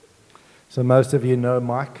So most of you know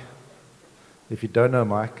Mike. If you don't know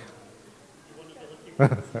Mike,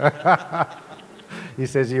 he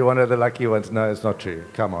says you're one of the lucky ones. No, it's not true.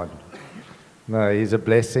 Come on. No, he's a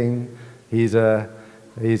blessing. He's a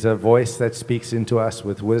voice that speaks into us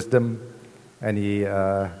with wisdom, and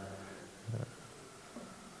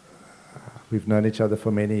we've known each other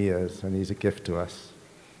for many years, and he's a gift to us.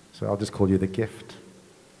 So I'll just call you the gift.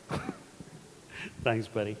 Thanks,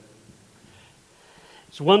 buddy.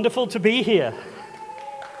 It's wonderful to be here.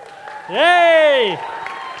 Yay!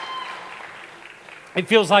 It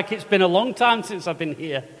feels like it's been a long time since I've been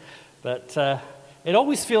here, but it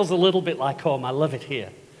always feels a little bit like home. I love it here.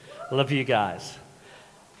 I love you guys.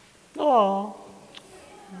 Aww.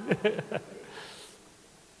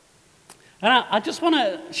 And I just want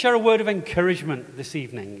to share a word of encouragement this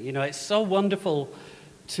evening. You know, it's so wonderful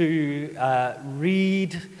to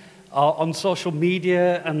read on social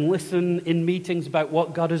media and listen in meetings about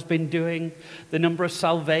what God has been doing, the number of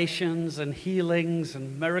salvations and healings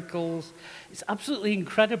and miracles. It's absolutely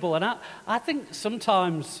incredible. And I think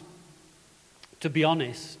sometimes, to be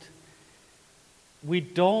honest, we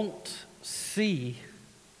don't see...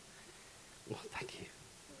 Oh, thank you.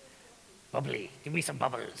 Bubbly. Give me some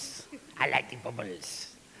bubbles. I like the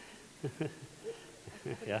bubbles.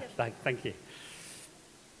 Yeah, thank you.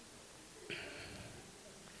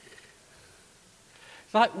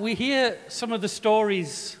 It's like we hear some of the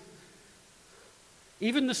stories,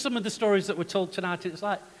 even some of the stories that were told tonight, it's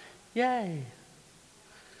like, yay.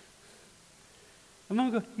 And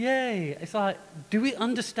when we go, yay, it's like, do we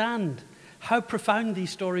understand how profound these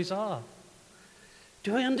stories are?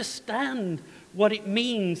 Do we understand what it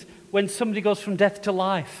means when somebody goes from death to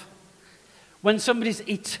life? When somebody's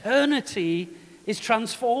eternity is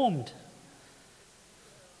transformed?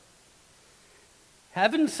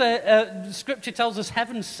 Scripture tells us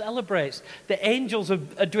heaven celebrates. The angels are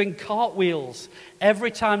doing cartwheels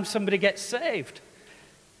every time somebody gets saved.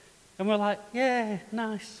 And we're like, yeah,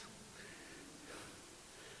 nice.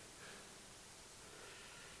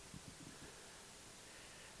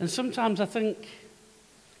 And sometimes I think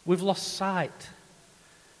we've lost sight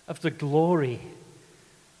of the glory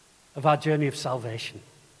of our journey of salvation.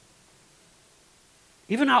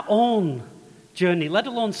 Even our own journey, let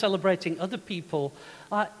alone celebrating other people.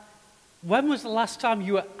 When was the last time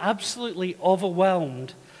you were absolutely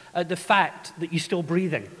overwhelmed at the fact that you're still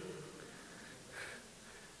breathing?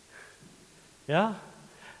 Yeah?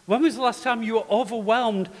 When was the last time you were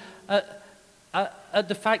overwhelmed at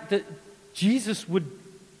the fact that Jesus would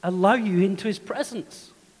allow you into his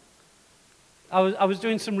presence? I was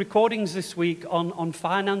doing some recordings this week on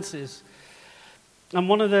finances. And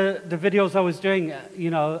one of the videos I was doing,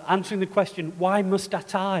 answering the question, why must I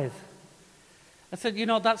tithe? I said,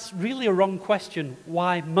 that's really a wrong question.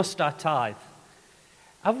 Why must I tithe?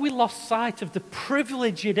 Have we lost sight of the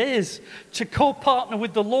privilege it is to co-partner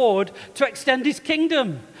with the Lord to extend his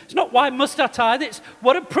kingdom? It's not why must I tithe, it's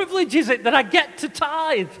what a privilege is it that I get to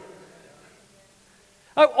tithe?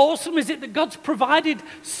 How awesome is it that God's provided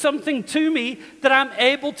something to me that I'm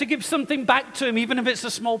able to give something back to him, even if it's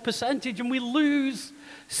a small percentage, and we lose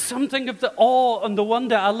something of the awe and the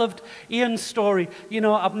wonder. I loved Ian's story.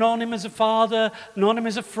 I've known him as a father, known him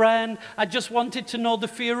as a friend. I just wanted to know the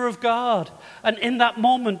fear of God. And in that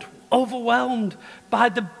moment, overwhelmed by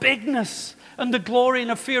the bigness and the glory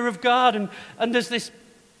and the fear of God. And there's this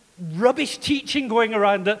rubbish teaching going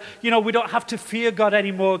around that, we don't have to fear God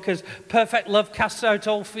anymore because perfect love casts out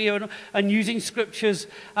all fear, and using scriptures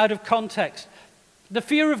out of context. The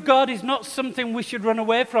fear of God is not something we should run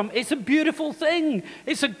away from. It's a beautiful thing.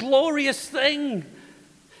 It's a glorious thing.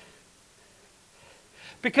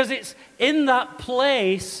 Because it's in that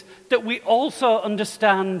place that we also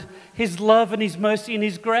understand his love and his mercy and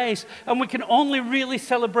his grace. And we can only really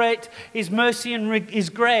celebrate his mercy and his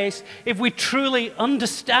grace if we truly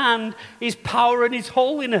understand his power and his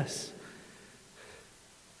holiness.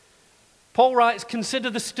 Paul writes,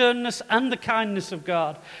 consider the sternness and the kindness of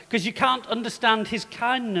God, because you can't understand his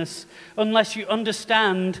kindness unless you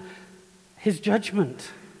understand his judgment.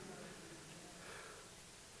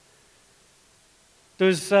 There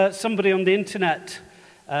was somebody on the internet,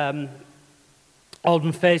 on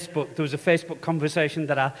Facebook, there was a Facebook conversation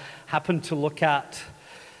that I happened to look at,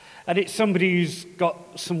 and it's somebody who's got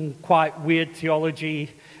some quite weird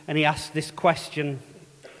theology, and he asked this question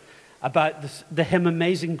about the hymn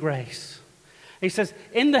Amazing Grace. He says,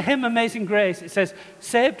 in the hymn Amazing Grace, it says,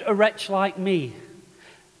 saved a wretch like me.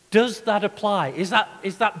 Does that apply? Is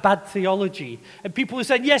that bad theology? And people are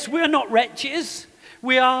saying, yes, we're not wretches.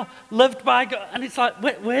 We are loved by God. And it's like,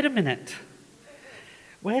 wait a minute.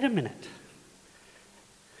 Wait a minute.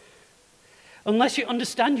 Unless you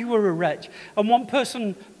understand you were a wretch. And one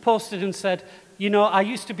person posted and said, I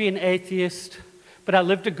used to be an atheist, but I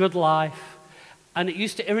lived a good life. And it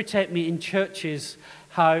used to irritate me in churches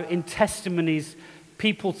how in testimonies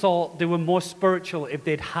people thought they were more spiritual if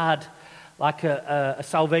they'd had like a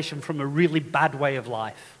salvation from a really bad way of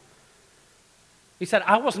life. He said,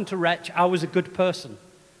 I wasn't a wretch, I was a good person.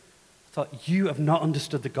 I thought, you have not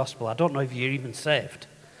understood the gospel. I don't know if you're even saved.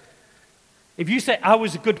 If you say, I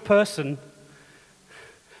was a good person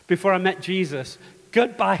before I met Jesus,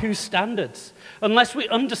 good by whose standards? Unless we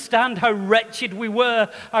understand how wretched we were,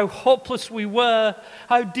 how hopeless we were,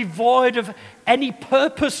 how devoid of any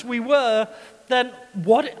purpose we were, then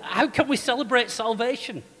how can we celebrate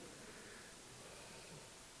salvation?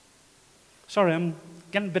 Sorry, I'm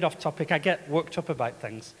getting a bit off topic. I get worked up about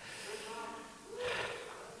things.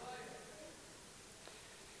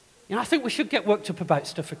 I think we should get worked up about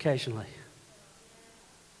stuff occasionally.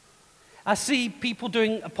 I see people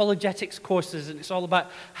doing apologetics courses, and it's all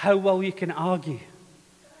about how well you can argue.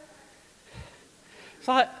 It's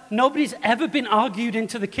like nobody's ever been argued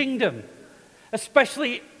into the kingdom,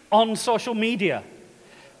 especially on social media.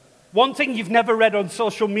 One thing you've never read on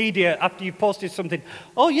social media after you posted something,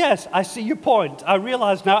 oh yes, I see your point. I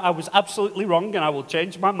realize now I was absolutely wrong and I will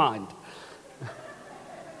change my mind.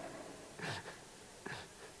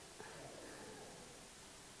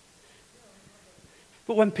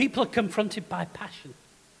 But when people are confronted by passion,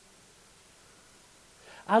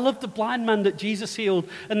 I love the blind man that Jesus healed,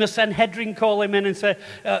 and the Sanhedrin call him in and say,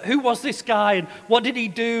 who was this guy and what did he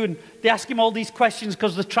do? And they ask him all these questions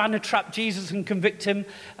because they're trying to trap Jesus and convict him.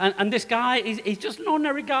 And this guy, he's just an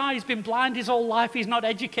ordinary guy. He's been blind his whole life. He's not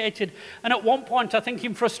educated. And at one point, I think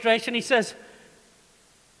in frustration, he says,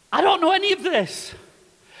 I don't know any of this.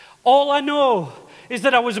 All I know is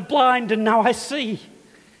that I was blind and now I see.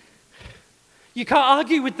 You can't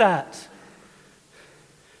argue with that.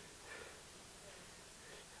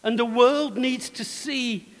 And the world needs to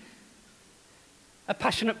see a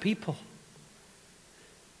passionate people.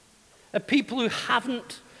 A people who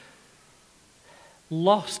haven't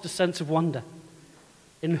lost a sense of wonder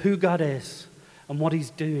in who God is and what He's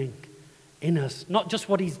doing in us. Not just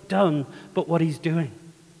what He's done, but what He's doing.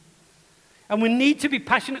 And we need to be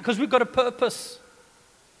passionate because we've got a purpose.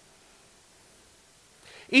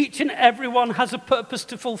 Each and every one has a purpose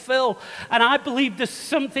to fulfill. And I believe there's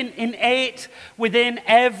something innate within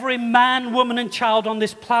every man, woman, and child on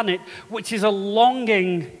this planet, which is a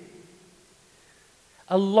longing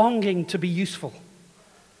to be useful.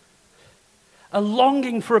 A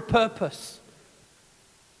longing for a purpose.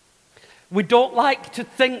 We don't like to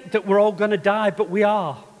think that we're all going to die, but we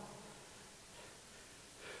are.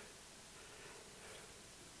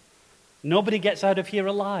 Nobody gets out of here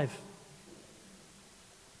alive.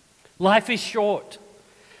 Life is short.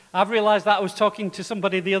 I've realized that. I was talking to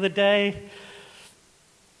somebody the other day,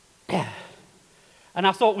 and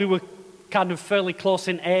I thought we were kind of fairly close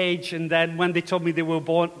in age, and then when they told me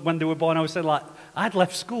when they were born, I was saying, like, I'd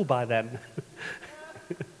left school by then.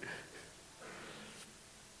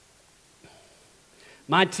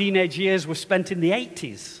 My teenage years were spent in the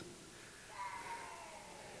 80s.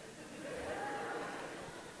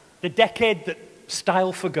 The decade that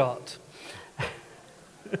style forgot.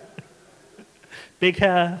 Big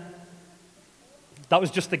hair. That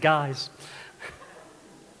was just the guys.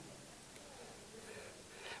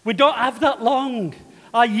 We don't have that long.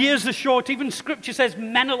 Our years are short. Even Scripture says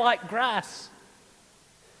men are like grass.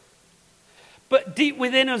 But deep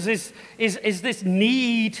within us is this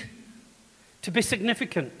need to be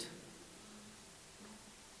significant.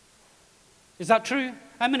 Is that true?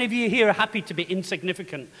 How many of you here are happy to be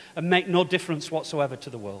insignificant and make no difference whatsoever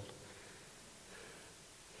to the world?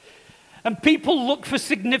 And people look for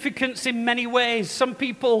significance in many ways. Some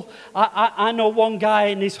people, I know one guy,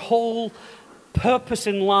 and his whole purpose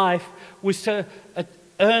in life was to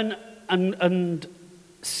earn and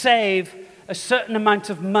save a certain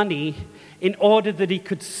amount of money in order that he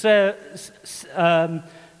could so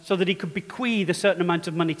that he could bequeath a certain amount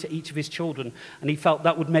of money to each of his children. And he felt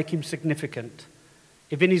that would make him significant.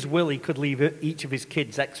 If in his will he could leave each of his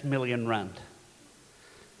kids X million rand.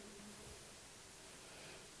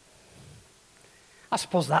 I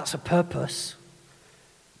suppose that's a purpose.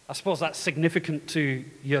 I suppose that's significant to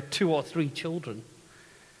your 2 or 3 children.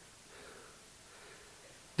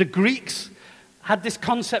 The Greeks had this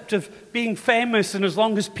concept of being famous, and as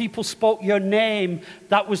long as people spoke your name,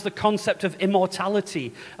 that was the concept of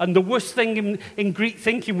immortality. And the worst thing in Greek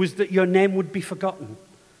thinking was that your name would be forgotten.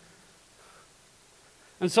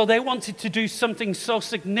 And so they wanted to do something so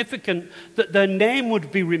significant that their name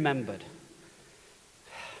would be remembered.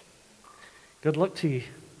 Good luck to you.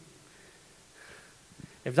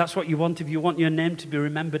 If that's what you want, if you want your name to be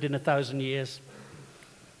remembered in 1,000 years.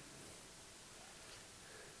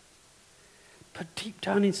 But deep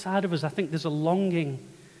down inside of us, I think there's a longing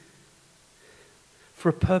for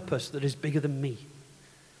a purpose that is bigger than me.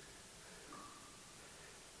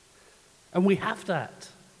 And we have that.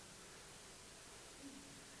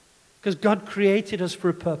 Because God created us for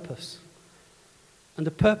a purpose. And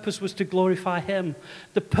the purpose was to glorify Him.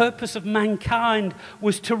 The purpose of mankind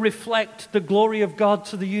was to reflect the glory of God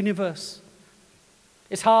to the universe.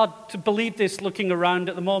 It's hard to believe this looking around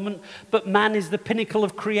at the moment, but man is the pinnacle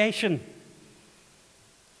of creation.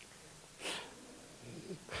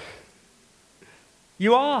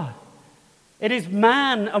 You are. It is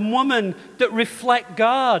man and woman that reflect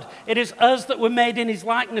God. It is us that were made in His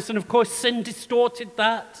likeness, and of course sin distorted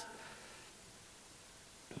that.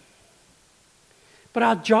 But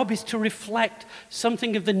our job is to reflect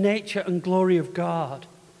something of the nature and glory of God.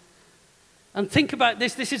 And think about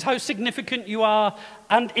this. This is how significant you are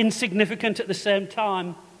and insignificant at the same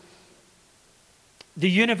time. The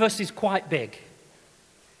universe is quite big.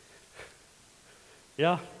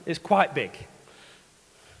 Yeah, it's quite big.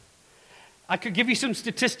 I could give you some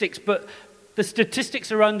statistics, but the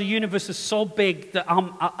statistics around the universe are so big that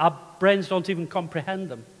our brains don't even comprehend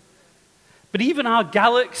them. But even our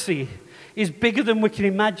galaxy is bigger than we can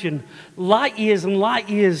imagine. Light years and light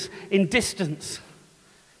years in distance.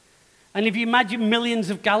 And if you imagine millions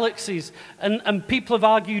of galaxies, and people have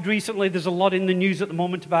argued recently, there's a lot in the news at the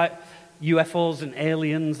moment about UFOs and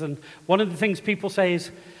aliens, and one of the things people say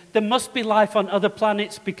is there must be life on other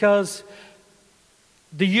planets because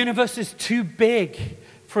the universe is too big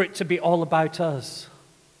for it to be all about us.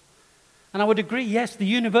 And I would agree, yes, the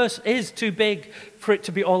universe is too big for it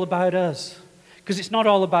to be all about us. Because it's not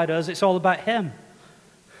all about us, it's all about Him.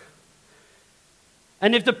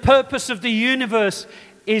 And if the purpose of the universe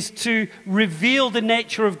is to reveal the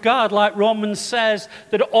nature of God, like Romans says,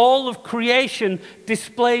 that all of creation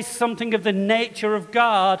displays something of the nature of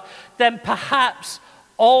God, then perhaps,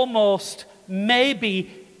 almost,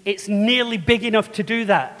 maybe, it's nearly big enough to do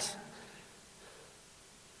that.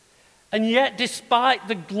 And yet, despite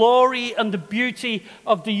the glory and the beauty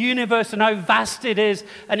of the universe and how vast it is,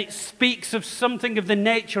 and it speaks of something of the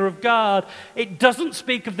nature of God, it doesn't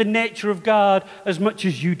speak of the nature of God as much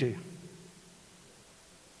as you do.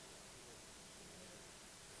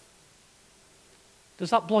 Does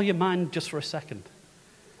that blow your mind just for a second?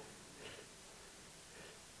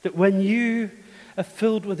 That when you are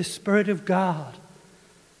filled with the Spirit of God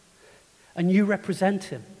and you represent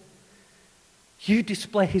Him, you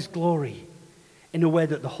display His glory in a way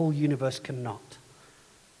that the whole universe cannot.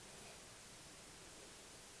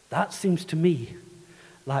 That seems to me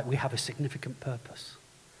like we have a significant purpose.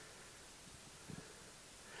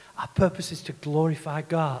 Our purpose is to glorify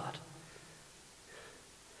God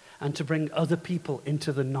and to bring other people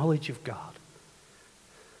into the knowledge of God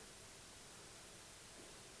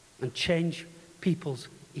and change people's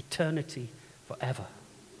eternity forever.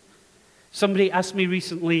 Somebody asked me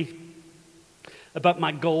recently about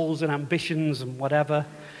my goals and ambitions and whatever.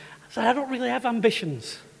 I said, I don't really have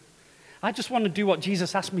ambitions. I just want to do what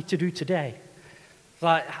Jesus asked me to do today.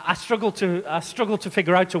 Like, I struggle to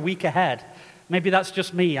figure out a week ahead. Maybe that's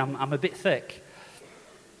just me. I'm a bit thick.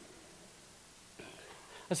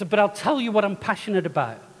 I said, but I'll tell you what I'm passionate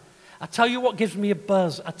about. I'll tell you what gives me a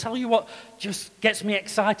buzz. I'll tell you what just gets me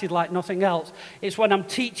excited like nothing else. It's when I'm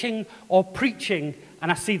teaching or preaching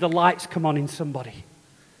and I see the lights come on in somebody.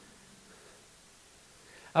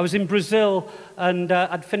 I was in Brazil and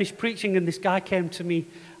I'd finished preaching and this guy came to me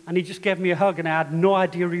and he just gave me a hug and I had no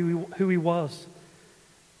idea who he was.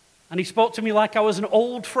 And he spoke to me like I was an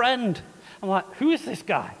old friend. I'm like, who is this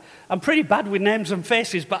guy? I'm pretty bad with names and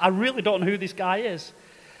faces, but I really don't know who this guy is.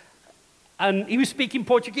 And he was speaking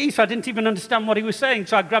Portuguese, so I didn't even understand what he was saying.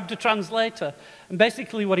 So I grabbed a translator. And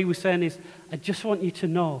basically what he was saying is, I just want you to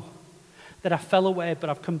know that I fell away, but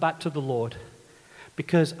I've come back to the Lord.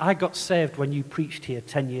 Because I got saved when you preached here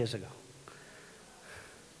 10 years ago.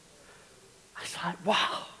 I was like,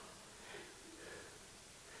 wow.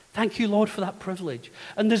 Thank you, Lord, for that privilege.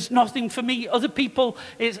 And there's nothing for me. Other people,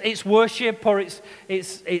 it's worship or it's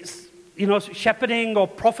shepherding or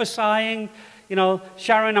prophesying. You know,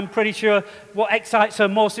 Sharon, I'm pretty sure what excites her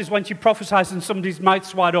most is when she prophesies and somebody's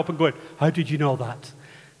mouth's wide open going, how did you know that?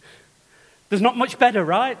 There's not much better,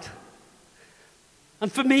 right?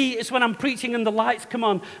 And for me, it's when I'm preaching and the lights come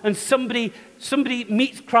on and somebody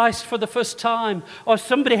meets Christ for the first time, or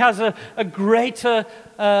somebody has a greater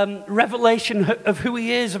revelation of who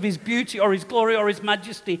he is, of his beauty or his glory or his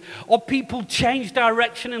majesty, or people change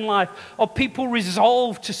direction in life, or people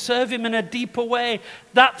resolve to serve him in a deeper way.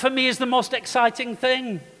 That for me is the most exciting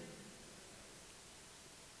thing.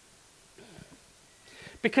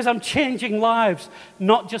 Because I'm changing lives,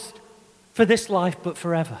 not just for this life, but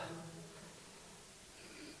forever.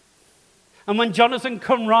 And when Jonathan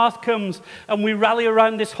Conrath comes and we rally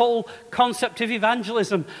around this whole concept of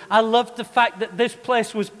evangelism, I loved the fact that this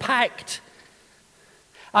place was packed.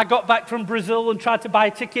 I got back from Brazil and tried to buy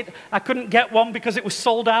a ticket. I couldn't get one because it was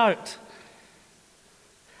sold out.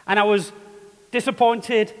 And I was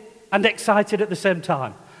disappointed and excited at the same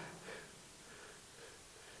time.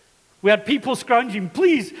 We had people scrounging,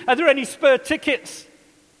 please, are there any spare tickets?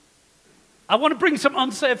 I want to bring some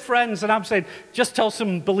unsaved friends, and I'm saying, just tell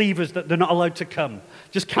some believers that they're not allowed to come.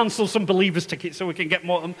 Just cancel some believers' tickets so we can get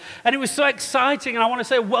more of them. And it was so exciting, and I want to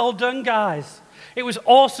say, well done, guys. It was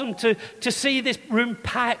awesome to see this room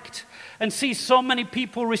packed and see so many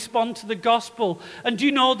people respond to the gospel. And do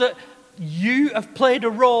you know that you have played a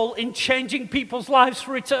role in changing people's lives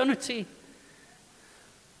for eternity?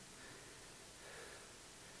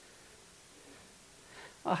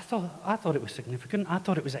 I thought it was significant. I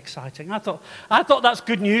thought it was exciting. I thought that's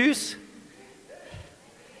good news.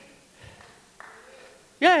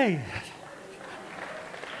 Yay.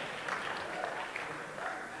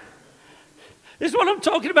 This is what I'm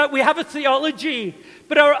talking about. We have a theology,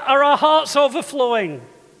 but are our hearts overflowing?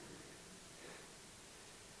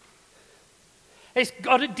 It's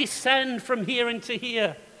got to descend from here into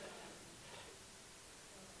here.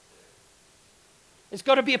 It's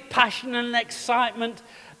got to be a passion and an excitement.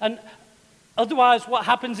 And otherwise, what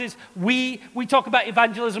happens is we talk about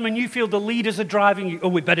evangelism and you feel the leaders are driving you. Oh,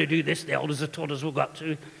 we better do this. The elders have told us we've got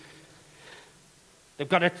to.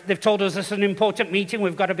 They've told us it's an important meeting.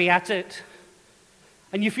 We've got to be at it.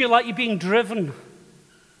 And you feel like you're being driven.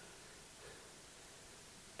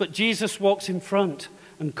 But Jesus walks in front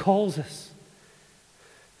and calls us.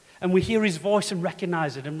 And we hear his voice and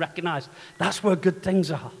recognize it and recognize that's where good things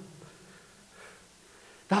are.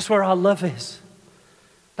 That's where our love is.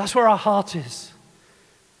 That's where our heart is.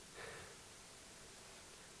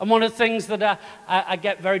 And one of the things that I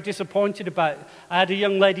get very disappointed about, I had a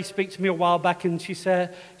young lady speak to me a while back, and she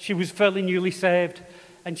said she was fairly newly saved,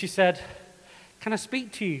 and she said, "Can I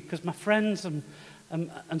speak to you? Because my friends and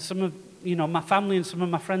some of my family and some of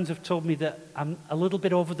my friends have told me that I'm a little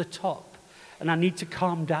bit over the top, and I need to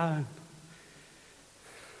calm down."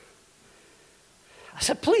 I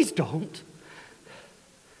said, "Please don't.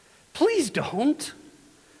 Please don't."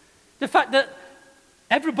 The fact that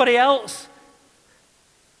everybody else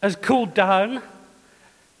has cooled down,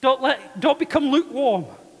 don't become lukewarm.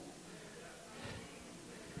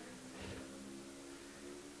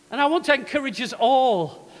 And I want to encourage us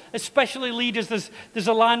all, especially leaders. There's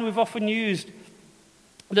a line we've often used.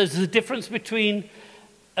 There's the difference between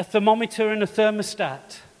a thermometer and a thermostat.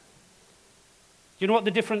 Do you know what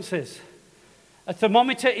the difference is? A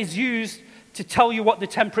thermometer is used to tell you what the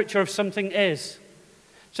temperature of something is.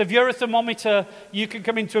 So if you're a thermometer, you can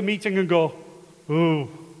come into a meeting and go, "Oh,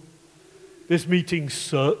 this meeting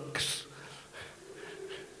sucks.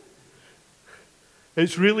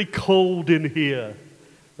 It's really cold in here,"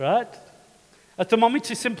 right? A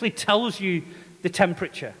thermometer simply tells you the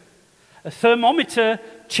temperature. A thermometer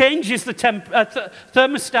changes the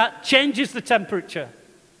thermostat changes the temperature.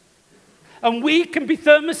 And we can be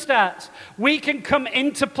thermostats. We can come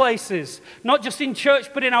into places, not just in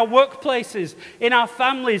church, but in our workplaces, in our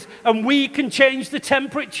families, and we can change the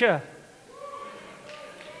temperature.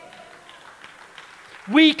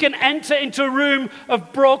 We can enter into a room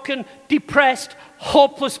of broken, depressed,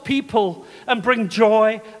 hopeless people and bring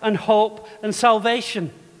joy and hope and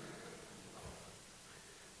salvation.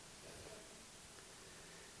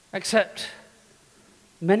 Except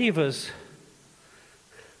many of us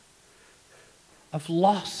have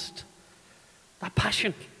lost that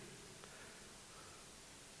passion.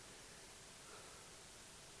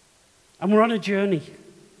 And we're on a journey.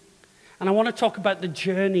 And I want to talk about the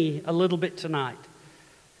journey a little bit tonight.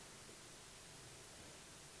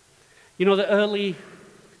 You know, the early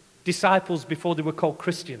disciples, before they were called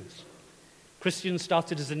Christians, Christians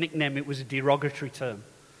started as a nickname. It was a derogatory term.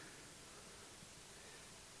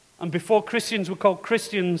 And before Christians were called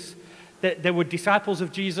Christians, they were disciples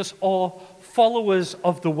of Jesus or followers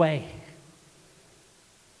of the way.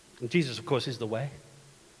 And Jesus, of course, is the way.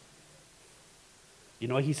 You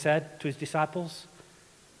know, he said to his disciples,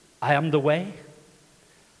 "I am the way."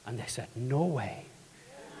 And they said, "No way.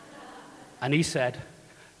 And he said,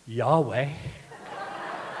 Yahweh.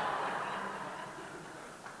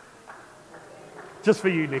 Just for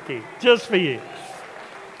you, Nikki. Just for you.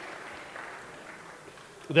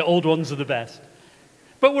 The old ones are the best.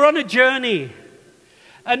 But we're on a journey.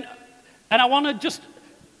 And I just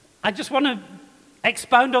want to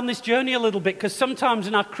expound on this journey a little bit, because sometimes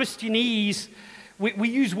in our Christianese, we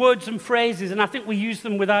use words and phrases, and I think we use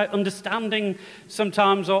them without understanding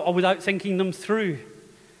sometimes, or without thinking them through.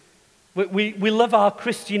 We live our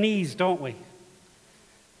Christianese, don't we?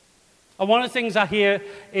 And one of the things I hear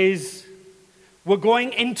is, we're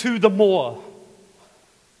going into the more.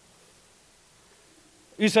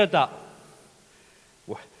 Who said that?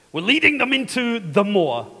 We're leading them into the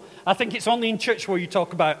more. I think it's only in church where you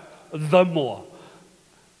talk about the more.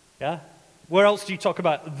 Yeah? Where else do you talk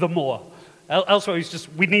about the more? Elsewhere it's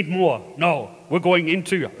just, we need more. No, we're going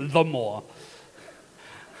into the more.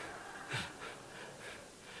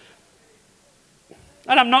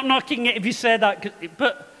 And I'm not knocking it if you say that,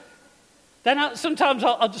 but then sometimes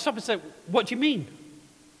I'll just stop and say, what do you mean?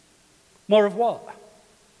 More of what?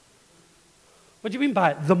 What do you mean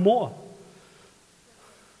by the more?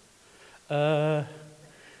 So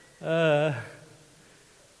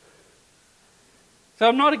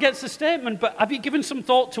I'm not against the statement, but have you given some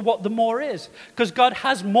thought to what the more is? Because God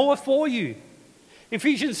has more for you.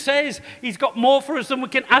 Ephesians says he's got more for us than we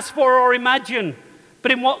can ask for or imagine.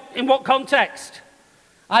 But in what context?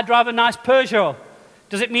 I drive a nice Peugeot.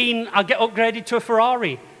 Does it mean I'll get upgraded to a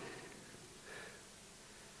Ferrari?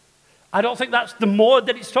 I don't think that's the more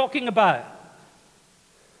that it's talking about.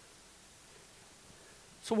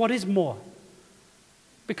 So what is more?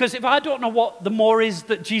 Because if I don't know what the more is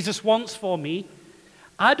that Jesus wants for me,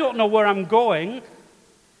 I don't know where I'm going,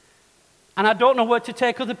 and I don't know where to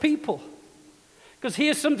take other people. Because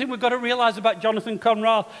here's something we've got to realize about Jonathan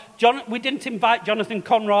Conrath. We didn't invite Jonathan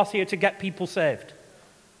Conrath here to get people saved.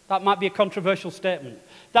 That might be a controversial statement.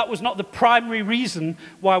 That was not the primary reason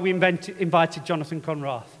why we invited Jonathan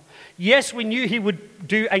Conrath. Yes, we knew he would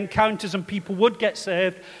do encounters and people would get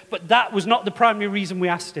saved, but that was not the primary reason we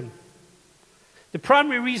asked him. The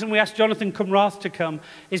primary reason we asked Jonathan Conrath to come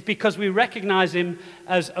is because we recognize him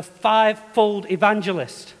as a fivefold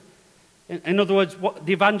evangelist. In other words, what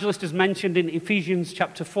the evangelist is mentioned in Ephesians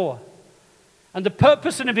chapter 4. And the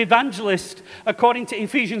purpose of an evangelist, according to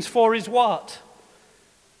Ephesians 4, is what?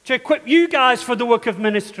 To equip you guys for the work of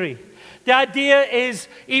ministry. The idea is,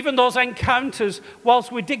 even those encounters,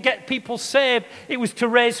 whilst we did get people saved, it was to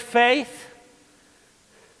raise faith,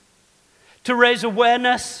 to raise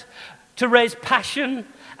awareness, to raise passion,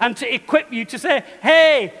 and to equip you to say,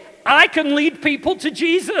 hey, I can lead people to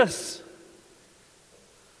Jesus.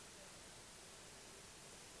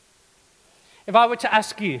 If I were to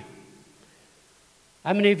ask you,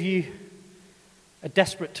 how many of you are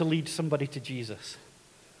desperate to lead somebody to Jesus?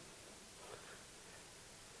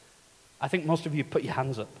 I think most of you put your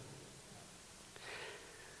hands up.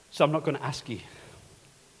 So I'm not going to ask you.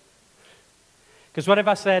 Because what if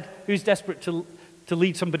I said, who's desperate to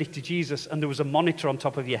lead somebody to Jesus, and there was a monitor on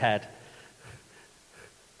top of your head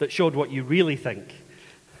that showed what you really think?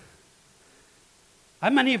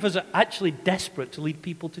 How many of us are actually desperate to lead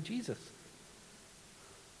people to Jesus?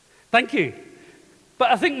 Thank you.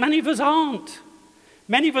 But I think many of us aren't.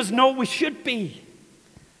 Many of us know we should be.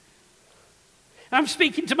 I'm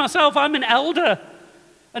speaking to myself. I'm an elder.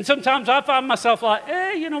 And sometimes I find myself like,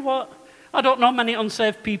 you know what? I don't know many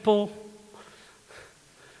unsaved people.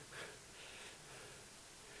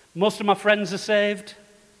 Most of my friends are saved.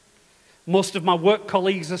 Most of my work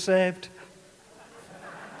colleagues are saved.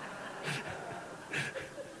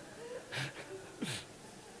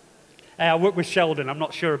 Hey, I work with Sheldon. I'm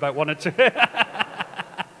not sure about one or two.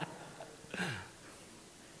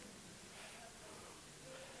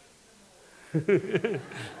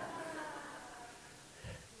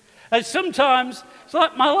 And sometimes it's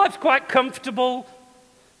like my life's quite comfortable,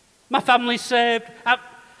 my family's saved,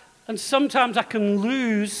 and sometimes I can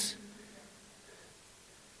lose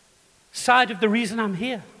sight of the reason I'm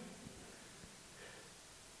here.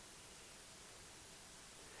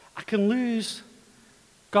 I can lose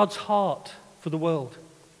God's heart for the world.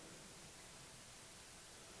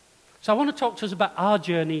 So I want to talk to us about our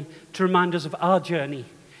journey, to remind us of our journey,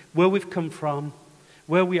 where we've come from,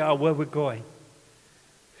 where we are, where we're going.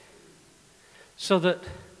 So that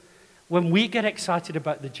when we get excited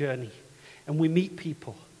about the journey and we meet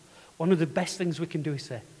people, one of the best things we can do is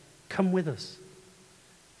say, come with us.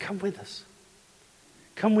 Come with us.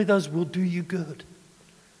 Come with us, we'll do you good.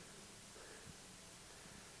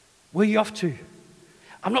 Where are you off to?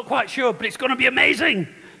 I'm not quite sure, but it's going to be amazing.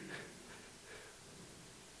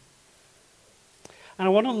 And I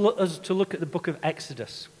want us to look at the book of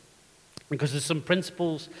Exodus, because there's some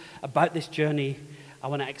principles about this journey I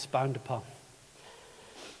want to expound upon.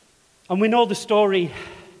 And we know the story,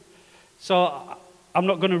 so I'm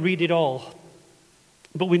not going to read it all.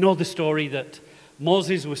 But we know the story that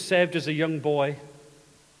Moses was saved as a young boy,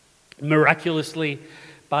 miraculously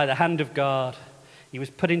by the hand of God. He was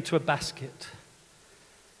put into a basket.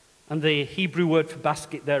 And the Hebrew word for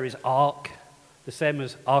basket there is ark, the same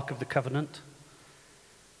as Ark of the Covenant.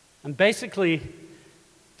 And basically,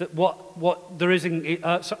 what there is in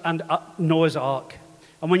Noah's Ark.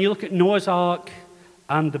 And when you look at Noah's Ark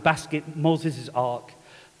and the basket, Moses' Ark,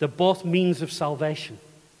 they're both means of salvation.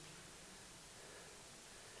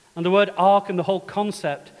 And the word ark and the whole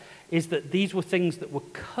concept is that these were things that were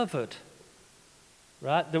covered,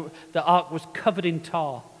 right? The ark was covered in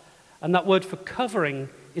tar. And that word for covering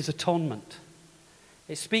is atonement.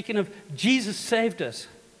 It's speaking of Jesus saved us.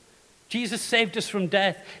 Jesus saved us from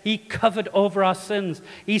death. He covered over our sins.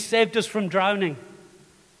 He saved us from drowning.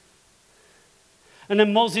 And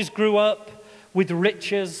then Moses grew up with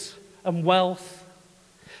riches and wealth.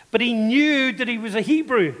 But he knew that he was a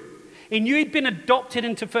Hebrew. He knew he'd been adopted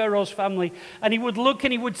into Pharaoh's family. And he would look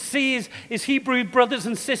and he would see his Hebrew brothers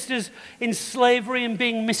and sisters in slavery and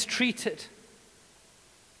being mistreated.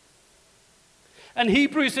 And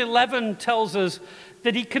Hebrews 11 tells us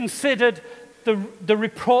that he considered the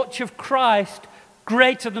reproach of Christ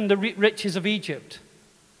greater than the riches of Egypt.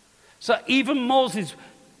 So even Moses,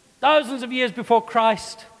 thousands of years before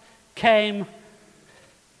Christ came,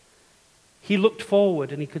 he looked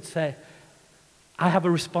forward and he could say, I have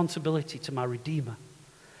a responsibility to my Redeemer.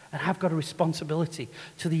 And I've got a responsibility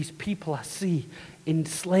to these people I see in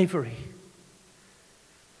slavery.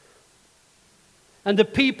 And the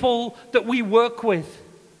people that we work with,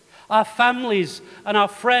 our families and our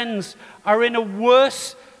friends, are in a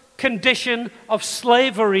worse condition of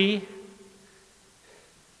slavery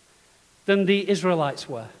than the Israelites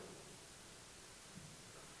were.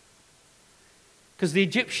 Because the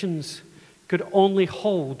Egyptians could only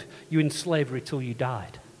hold you in slavery till you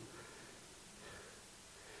died.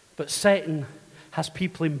 But Satan has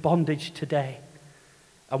people in bondage today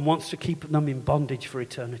and wants to keep them in bondage for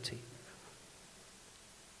eternity.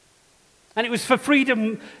 And it was for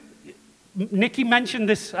freedom. Nikki mentioned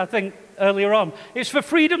this, I think, earlier on. It's for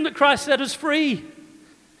freedom that Christ set us free.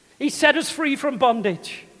 He set us free from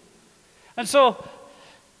bondage. And so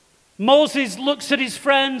Moses looks at his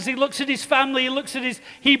friends, he looks at his family, he looks at his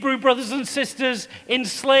Hebrew brothers and sisters in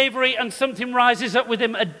slavery, and something rises up with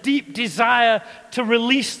him, a deep desire to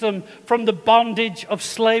release them from the bondage of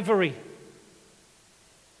slavery.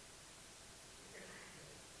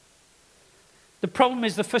 The problem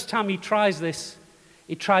is the first time he tries this,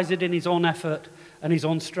 he tries it in his own effort and his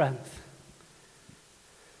own strength.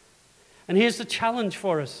 And here's the challenge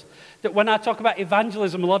for us, that when I talk about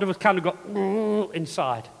evangelism, a lot of us kind of go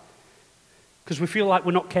inside because we feel like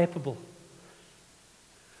we're not capable.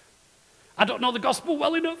 I don't know the gospel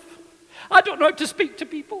well enough. I don't know how to speak to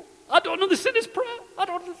people. I don't know the sinner's prayer. I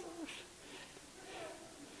don't know.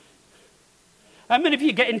 How many of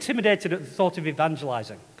you get intimidated at the thought of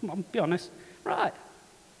evangelizing? Come on, be honest. Right.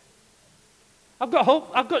 I've got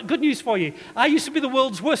hope. I've got good news for you. I used to be the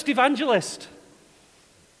world's worst evangelist.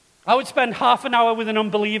 I would spend half an hour with an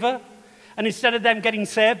unbeliever, and instead of them getting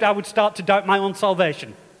saved, I would start to doubt my own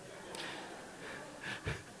salvation.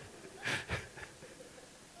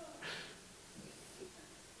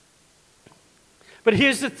 But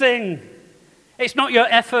here's the thing. It's not your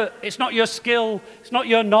effort. It's not your skill. It's not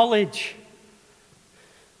your knowledge.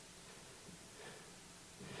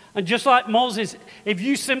 And just like Moses, if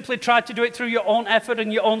you simply try to do it through your own effort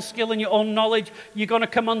and your own skill and your own knowledge, you're going to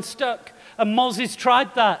come unstuck. And Moses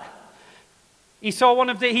tried that. He saw one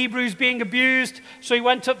of the Hebrews being abused, so he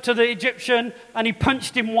went up to the Egyptian and he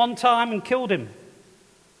punched him one time and killed him.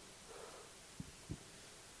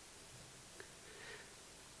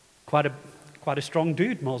 Quite a strong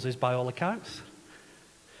dude, Moses, by all accounts.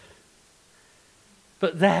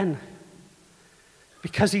 But then,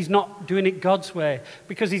 because he's not doing it God's way,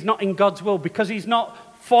 because he's not in God's will, because he's not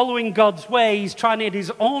following God's way, he's trying it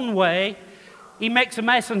his own way, he makes a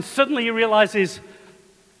mess and suddenly he realizes,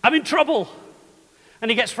 I'm in trouble. And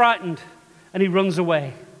he gets frightened and he runs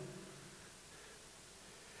away.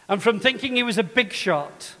 And from thinking he was a big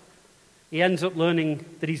shot, he ends up learning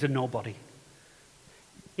that he's a nobody.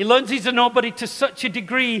 He learns he's a nobody to such a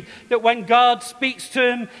degree that when God speaks to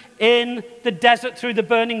him in the desert through the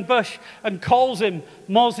burning bush and calls him,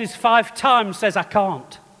 Moses 5 times says, I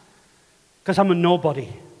can't, because I'm a nobody.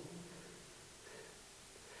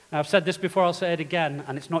 Now, I've said this before, I'll say it again,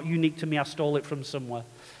 and it's not unique to me, I stole it from somewhere.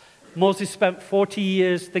 Moses spent 40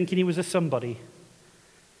 years thinking he was a somebody,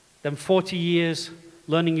 then 40 years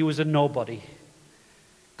learning he was a nobody,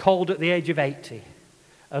 called at the age of 80,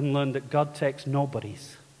 and learned that God takes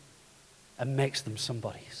nobodies and makes them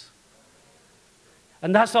somebodies.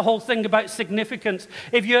 And that's the whole thing about significance.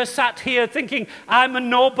 If you're sat here thinking, I'm a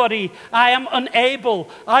nobody, I am unable,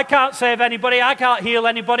 I can't save anybody, I can't heal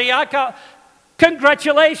anybody, I can't...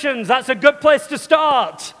 Congratulations, that's a good place to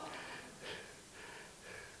start.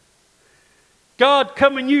 God,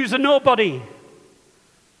 come and use a nobody.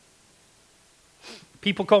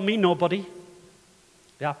 People call me nobody.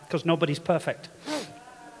 Yeah, because nobody's perfect.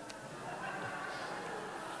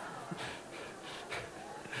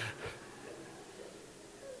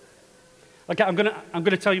 Okay, I'm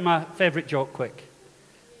gonna tell you my favorite joke quick.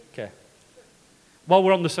 Okay. While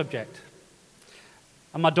we're on the subject.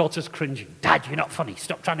 And my daughter's cringing. Dad, you're not funny.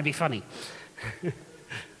 Stop trying to be funny.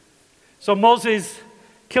 So Moses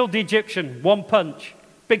killed the Egyptian, one punch.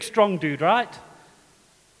 Big, strong dude, right?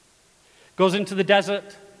 Goes into the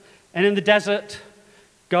desert. And in the desert,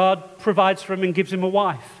 God provides for him and gives him a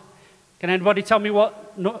wife. Can anybody tell me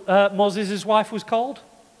what Moses' wife was called?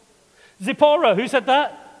 Zipporah. Who said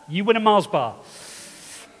that? You win a Mars bar.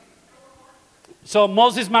 So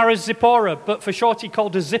Moses marries Zipporah, but for short he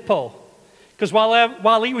called her Zippo. Because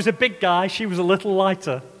while he was a big guy, she was a little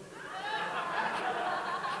lighter.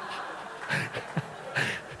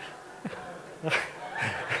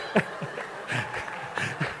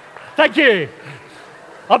 Thank you.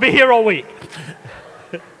 I'll be here all week.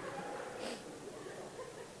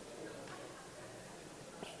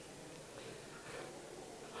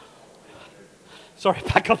 Sorry,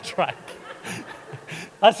 back on track.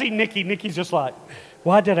 I see Nikki. Nikki's just like,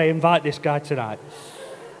 why did I invite this guy tonight?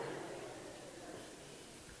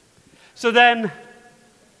 So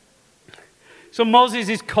Moses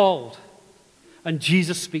is called, and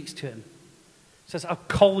Jesus speaks to him. He says, I've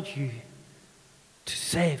called you to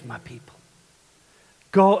save my people.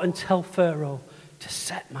 Go and tell Pharaoh to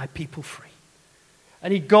set my people free.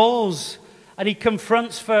 And he goes and he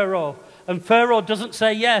confronts Pharaoh, and Pharaoh doesn't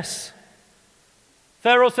say yes.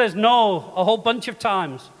 Pharaoh says no a whole bunch of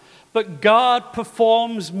times. But God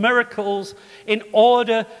performs miracles in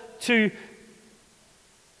order to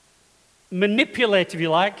manipulate, if you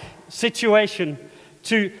like, situation,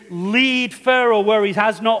 to lead Pharaoh where he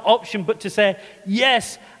has no option but to say,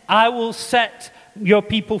 yes, I will set your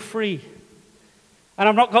people free. And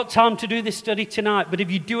I've not got time to do this study tonight, but if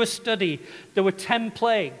you do a study, there were 10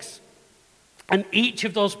 plagues. And each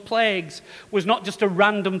of those plagues was not just a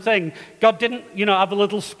random thing. God didn't, have a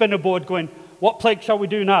little spinner board going, what plague shall we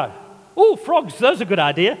do now? Oh, frogs, that's a good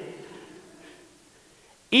idea.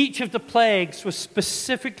 Each of the plagues was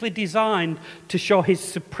specifically designed to show his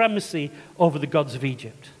supremacy over the gods of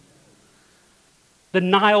Egypt. The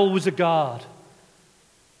Nile was a god,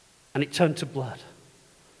 and it turned to blood.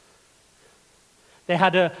 They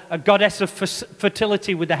had a goddess of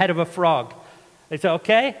fertility with the head of a frog. They said,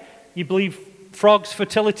 okay, you believe frogs'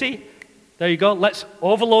 fertility? There you go. Let's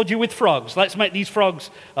overload you with frogs. Let's make these frogs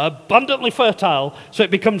abundantly fertile so it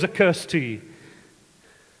becomes a curse to you.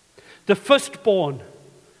 The firstborn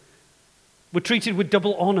were treated with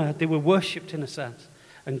double honor. They were worshipped in a sense.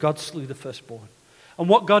 And God slew the firstborn. And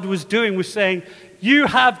what God was doing was saying, you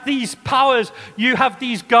have these powers, you have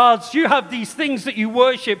these gods, you have these things that you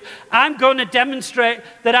worship. I'm going to demonstrate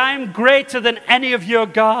that I am greater than any of your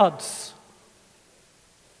gods.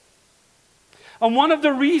 And one of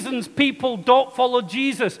the reasons people don't follow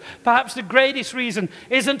Jesus, perhaps the greatest reason,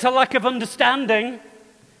 isn't a lack of understanding.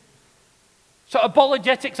 So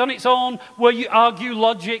apologetics on its own, where you argue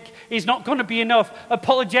logic, is not going to be enough.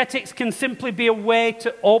 Apologetics can simply be a way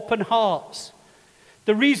to open hearts.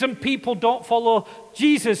 The reason people don't follow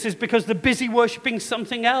Jesus is because they're busy worshiping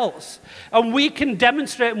something else. And we can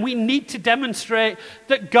demonstrate, and we need to demonstrate,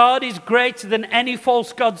 that God is greater than any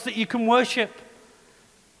false gods that you can worship.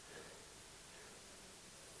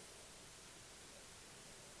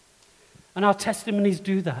 And our testimonies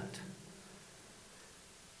do that.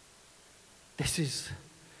 This is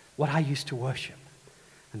what I used to worship.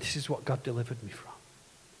 And this is what God delivered me from.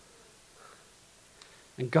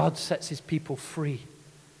 And God sets his people free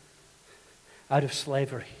out of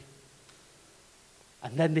slavery.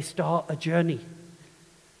 And then they start a journey.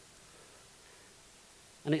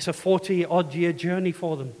 And it's a 40-odd year journey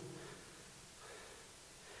for them.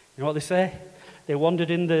 You know what they say? They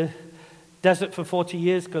wandered in the desert for 40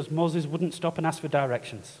 years because Moses wouldn't stop and ask for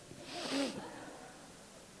directions.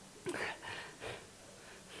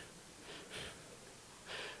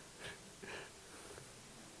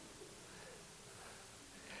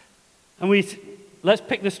 And let's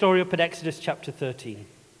pick the story up at Exodus chapter 13.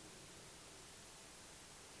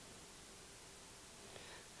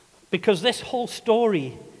 Because this whole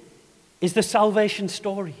story is the salvation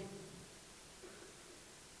story.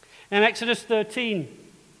 In Exodus 13,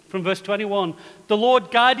 from verse 21, the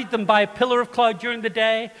Lord guided them by a pillar of cloud during the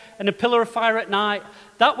day and a pillar of fire at night.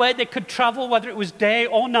 That way they could travel whether it was day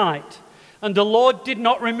or night. And the Lord did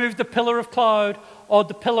not remove the pillar of cloud or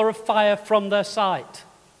the pillar of fire from their sight.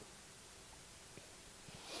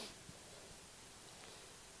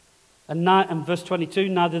 And verse 22,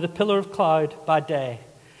 neither the pillar of cloud by day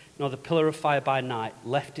nor the pillar of fire by night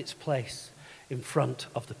left its place in front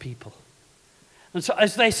of the people. And so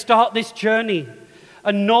as they start this journey,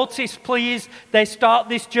 and notice please, they start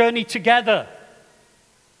this journey together.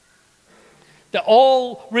 They're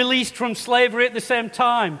all released from slavery at the same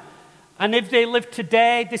time. And if they lived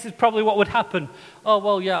today, this is probably what would happen. Oh,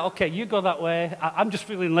 well, yeah, okay, you go that way. I'm just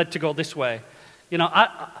feeling led to go this way. You know,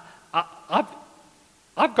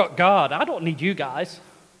 I've got God. I don't need you guys.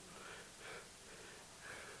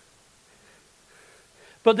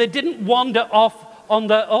 But they didn't wander off on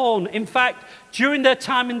their own. In fact, during their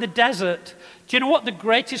time in the desert, do you know what the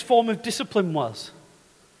greatest form of discipline was?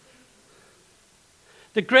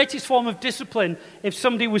 The greatest form of discipline, if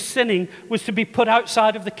somebody was sinning, was to be put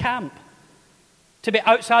outside of the camp, to be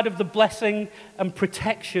outside of the blessing and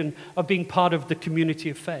protection of being part of the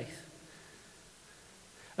community of faith.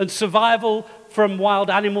 And survival from wild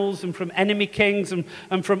animals and from enemy kings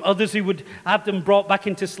and from others who would have them brought back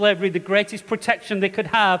into slavery, the greatest protection they could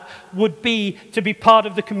have would be to be part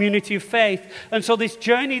of the community of faith. And so this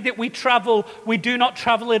journey that we travel, we do not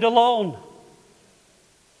travel it alone.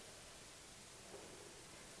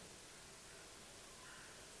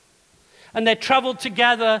 And they traveled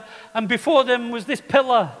together, and before them was this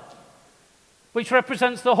pillar, which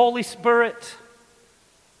represents the Holy Spirit.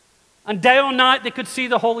 And day or night they could see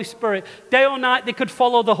the Holy Spirit. Day or night they could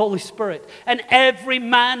follow the Holy Spirit. And every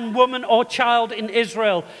man, woman, or child in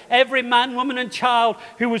Israel, every man, woman, and child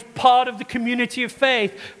who was part of the community of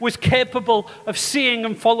faith was capable of seeing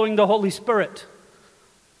and following the Holy Spirit.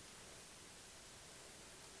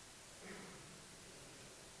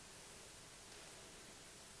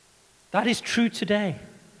 That is true today.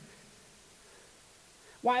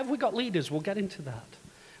 Why have we got leaders? We'll get into that.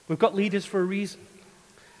 We've got leaders for a reason.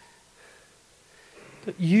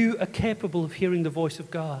 But you are capable of hearing the voice of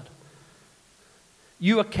God.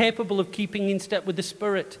 You are capable of keeping in step with the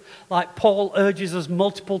Spirit, like Paul urges us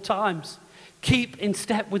multiple times. Keep in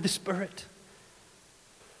step with the Spirit.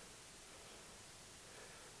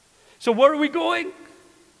 So where are we going?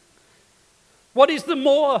 What is the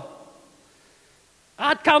more?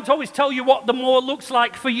 I can't always tell you what the more looks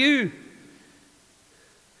like for you.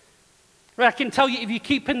 But I can tell you, if you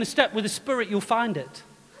keep in the step with the Spirit, you'll find it.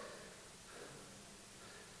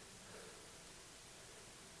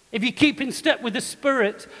 If you keep in step with the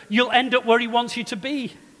Spirit, you'll end up where He wants you to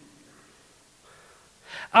be.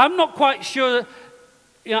 I'm not quite sure.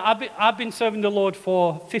 You know, I've been serving the Lord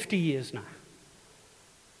for 50 years now.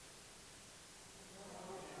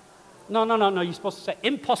 No. You're supposed to say,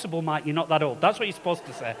 impossible, Mike, you're not that old. That's what you're supposed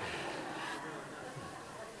to say.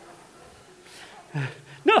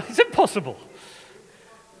 No, it's impossible.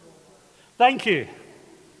 Thank you.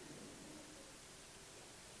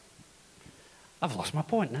 I've lost my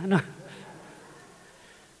point now. No.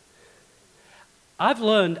 I've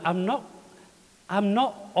learned I'm not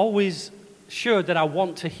always sure that I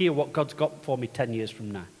want to hear what God's got for me 10 years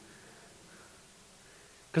from now.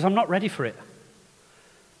 Because I'm not ready for it.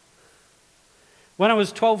 When I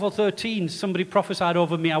was 12 or 13, somebody prophesied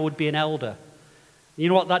over me I would be an elder. You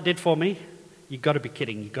know what that did for me? You've got to be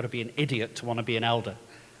kidding. You've got to be an idiot to want to be an elder.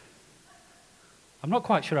 I'm not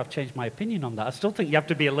quite sure I've changed my opinion on that. I still think you have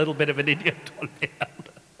to be a little bit of an idiot to want to be an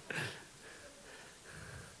elder.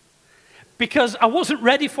 Because I wasn't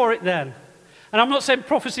ready for it then. And I'm not saying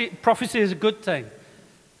prophecy is a good thing.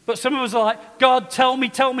 But some of us are like, God, tell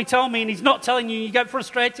me, and He's not telling you, and you get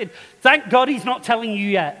frustrated. Thank God He's not telling you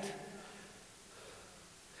yet.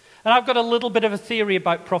 And I've got a little bit of a theory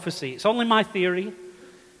about prophecy. It's only my theory.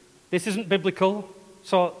 This isn't biblical,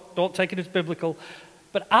 so don't take it as biblical.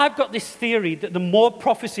 But I've got this theory that the more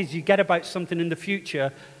prophecies you get about something in the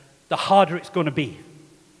future, the harder it's going to be.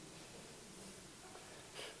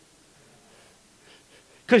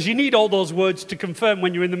 Because you need all those words to confirm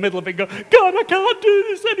when you're in the middle of it, go, God, I can't do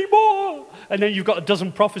this anymore. And then you've got a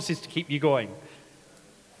dozen prophecies to keep you going.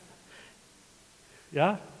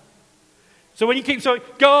 Yeah? So when you keep saying,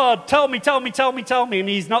 God, tell me, and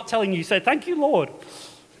He's not telling you, say, thank you, Lord.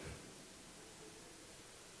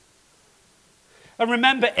 And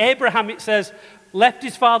remember, Abraham, it says, left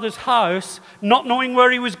his father's house not knowing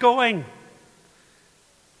where he was going.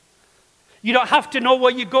 You don't have to know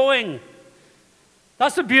where you're going.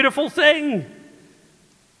 That's a beautiful thing.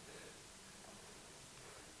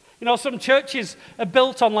 You know, some churches are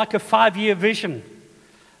built on like a 5-year vision.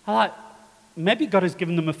 I like, maybe God has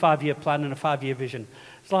given them a 5-year plan and a 5-year vision.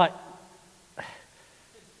 It's like,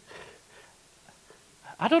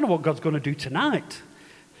 I don't know what God's going to do tonight.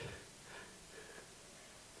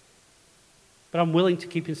 But I'm willing to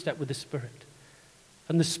keep in step with the Spirit.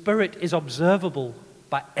 And the Spirit is observable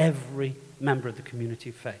by every member of the community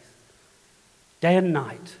of faith. Day and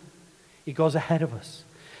night, He goes ahead of us.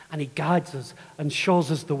 And He guides us and shows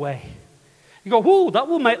us the way. You go, whoa, that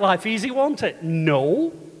will make life easy, won't it?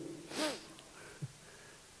 No.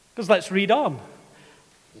 Because let's read on.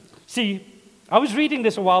 See, I was reading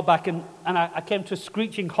this a while back and I came to a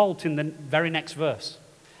screeching halt in the very next verse.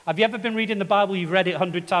 Have you ever been reading the Bible, you've read it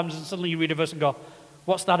 100 times and suddenly you read a verse and go,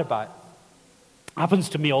 what's that about? Happens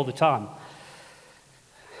to me all the time.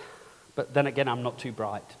 But then again, I'm not too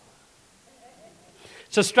bright.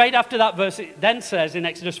 So straight after that verse, it then says in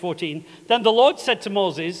Exodus 14, then the Lord said to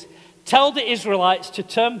Moses, tell the Israelites to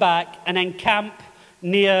turn back and encamp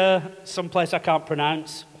near some place I can't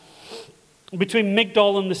pronounce, between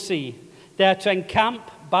Migdol and the sea. They are to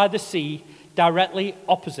encamp by the sea directly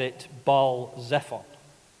opposite Baal Zephon.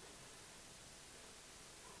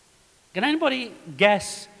 Can anybody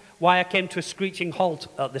guess why I came to a screeching halt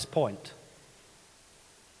at this point?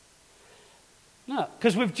 No,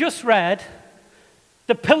 because we've just read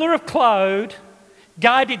the pillar of cloud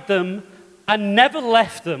guided them and never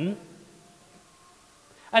left them.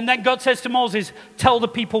 And then God says to Moses, tell the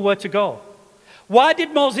people where to go. Why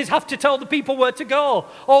did Moses have to tell the people where to go?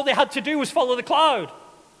 All they had to do was follow the cloud.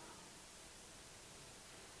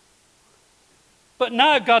 But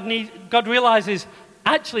now God realizes,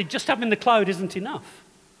 actually, just having the cloud isn't enough.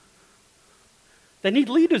 They need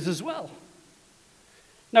leaders as well.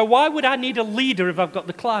 Now, why would I need a leader if I've got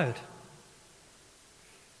the cloud?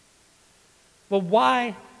 Well,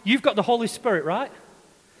 why? You've got the Holy Spirit, right?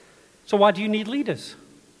 So why do you need leaders?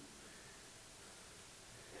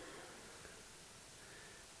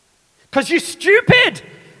 Because you're stupid.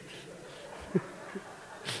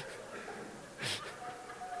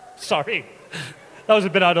 Sorry, that was a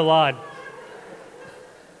bit out of line.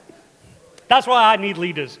 That's why I need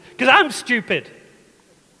leaders, because I'm stupid.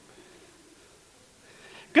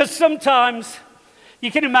 Because sometimes you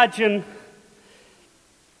can imagine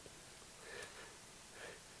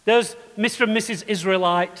there's Mr. and Mrs.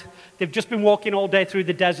 Israelite. They've just been walking all day through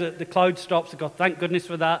the desert. The cloud stops. They go, thank goodness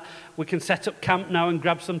for that. We can set up camp now and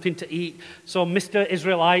grab something to eat. So Mr.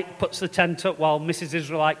 Israelite puts the tent up while Mrs.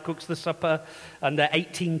 Israelite cooks the supper. And their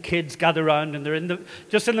 18 kids gather around and they're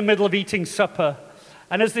just in the middle of eating supper.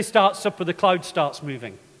 And as they start supper, the cloud starts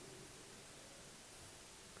moving.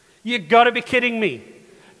 You've got to be kidding me.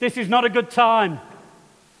 This is not a good time.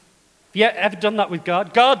 Have you ever done that with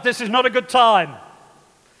God? God, this is not a good time.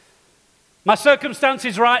 My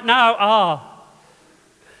circumstances right now are,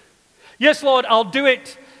 yes, Lord, I'll do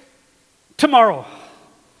it tomorrow.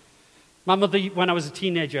 My mother, when I was a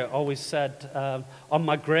teenager, always said on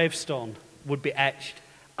my gravestone would be etched,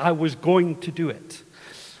 I was going to do it.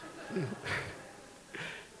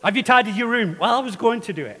 Have you tidied your room? Well, I was going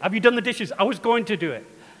to do it. Have you done the dishes? I was going to do it.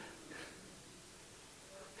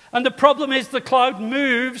 And the problem is the cloud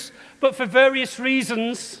moves, but for various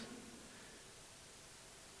reasons,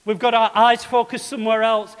 we've got our eyes focused somewhere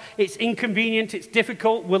else. It's inconvenient, it's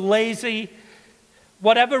difficult, we're lazy.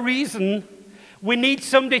 Whatever reason, we need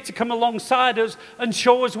somebody to come alongside us and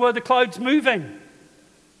show us where the cloud's moving.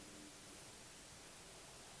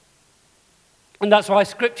 And that's why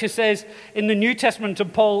Scripture says in the New Testament,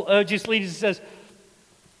 and Paul urges leaders, he says,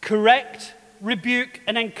 correct, rebuke,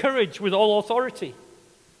 and encourage with all authority.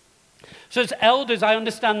 So as elders, I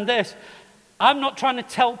understand this. I'm not trying to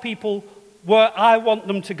tell people where I want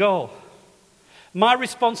them to go. My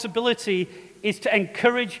responsibility is to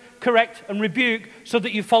encourage, correct, and rebuke so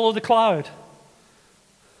that you follow the cloud.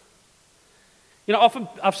 You know, often,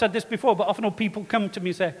 I've said this before, but often people come to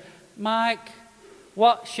me and say, Mike,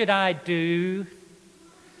 what should I do?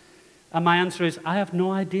 And my answer is, I have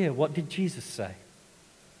no idea. What did Jesus say?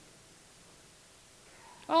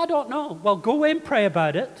 I don't know. Well, go away and pray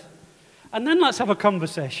about it. And then let's have a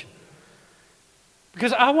conversation.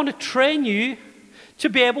 Because I want to train you to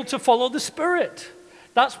be able to follow the Spirit.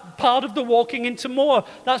 That's part of the walking into more.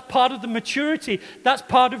 That's part of the maturity. That's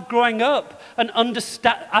part of growing up and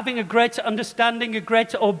having a greater understanding, a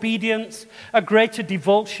greater obedience, a greater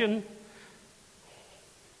devotion.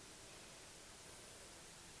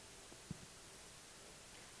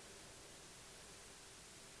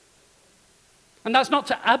 And that's not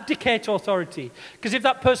to abdicate authority. Because if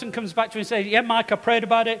that person comes back to me and says, yeah, Mike, I prayed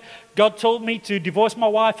about it. God told me to divorce my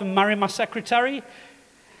wife and marry my secretary.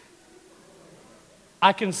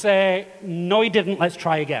 I can say, no, he didn't. Let's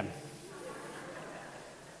try again.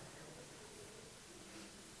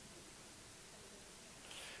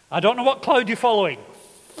 I don't know what cloud you're following.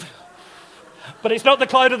 But it's not the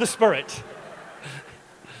cloud of the Spirit.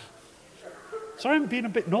 Sorry, I'm being a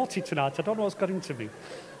bit naughty tonight. I don't know what's got into me.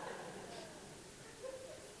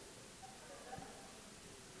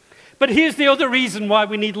 But here's the other reason why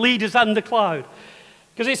we need leaders and the cloud.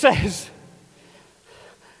 Because it says,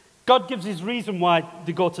 God gives his reason why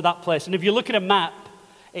they go to that place. And if you look at a map,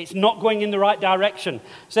 it's not going in the right direction. It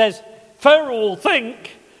says, Pharaoh will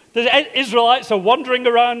think the Israelites are wandering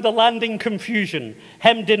around the land in confusion,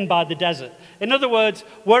 hemmed in by the desert. In other words,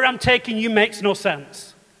 where I'm taking you makes no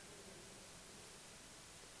sense.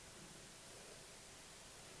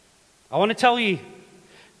 I want to tell you,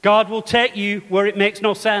 God will take you where it makes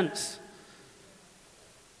no sense.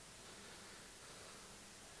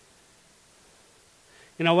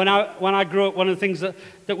 You know, when I grew up, one of the things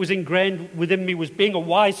that was ingrained within me was being a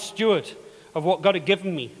wise steward of what God had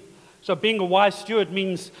given me. So being a wise steward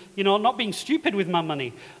means, you know, not being stupid with my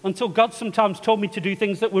money, until God sometimes told me to do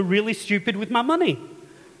things that were really stupid with my money.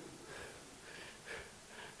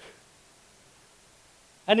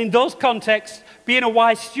 And in those contexts, being a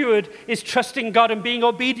wise steward is trusting God and being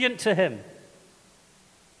obedient to him.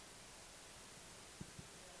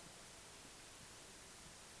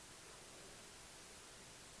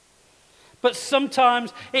 But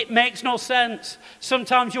sometimes it makes no sense.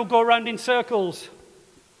 Sometimes you'll go around in circles.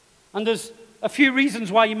 And there's a few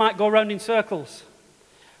reasons why you might go around in circles.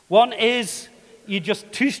 One is you're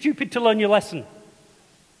just too stupid to learn your lesson.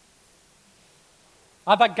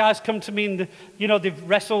 I've had guys come to me and, they've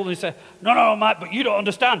wrestled and they say, no, Mike, but you don't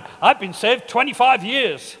understand. I've been saved 25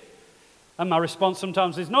 years. And my response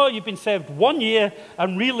sometimes is, no, you've been saved 1 year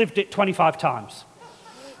and relived it 25 times.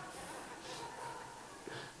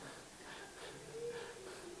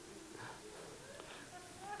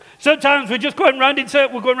 Sometimes we're just going round in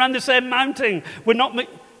circles, we're going around the same mountain. We're not...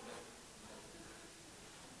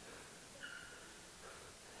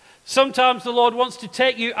 Sometimes the Lord wants to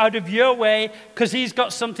take you out of your way because he's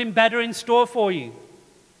got something better in store for you.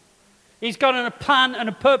 He's got a plan and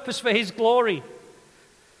a purpose for his glory.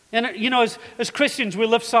 And, as Christians, we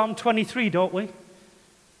love Psalm 23, don't we?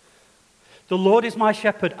 The Lord is my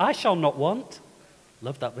shepherd, I shall not want.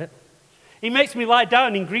 Love that bit. He makes me lie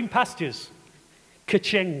down in green pastures.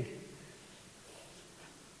 Ka-ching.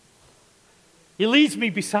 He leads me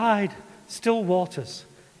beside still waters.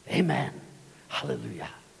 Amen. Hallelujah.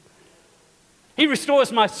 He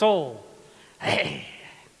restores my soul. Hey,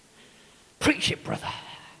 preach it, brother.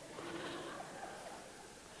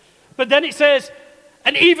 But then it says,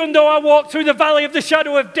 and even though I walk through the valley of the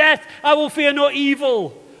shadow of death, I will fear no evil.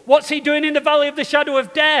 What's he doing in the valley of the shadow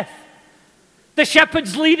of death? The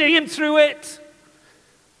shepherd's leading him through it.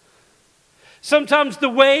 Sometimes the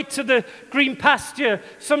way to the green pasture,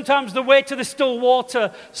 sometimes the way to the still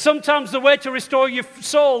water, sometimes the way to restore your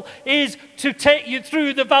soul is to take you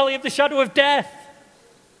through the valley of the shadow of death.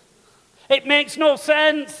 It makes no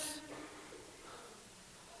sense.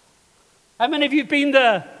 How many of you have been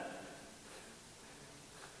there?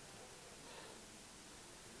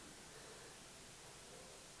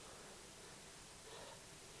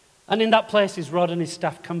 And in that place his rod and his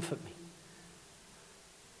staff comfort me.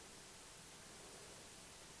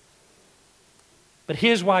 But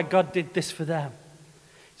here's why God did this for them.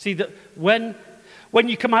 See, that when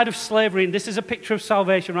you come out of slavery, and this is a picture of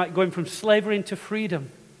salvation, right? Going from slavery into freedom,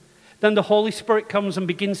 then the Holy Spirit comes and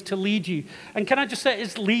begins to lead you. And can I just say,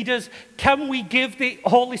 as leaders, can we give the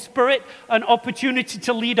Holy Spirit an opportunity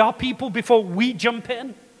to lead our people before we jump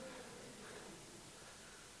in?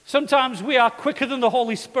 Sometimes we are quicker than the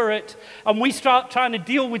Holy Spirit, and we start trying to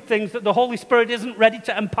deal with things that the Holy Spirit isn't ready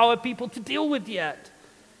to empower people to deal with yet.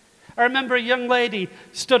 I remember a young lady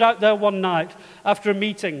stood out there one night after a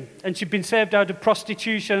meeting, and she'd been saved out of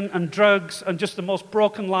prostitution and drugs and just the most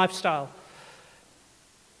broken lifestyle.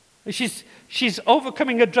 She's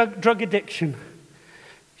overcoming a drug addiction.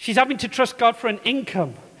 She's having to trust God for an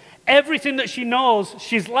income. Everything that she knows,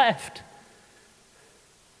 she's left.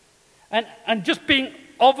 And just being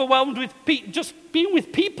overwhelmed with just being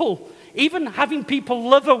with people, even having people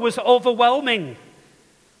love her was overwhelming.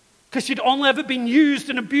 Because she'd only ever been used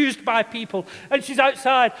and abused by people. And she's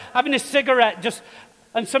outside having a cigarette,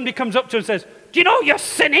 and somebody comes up to her and says, do you know you're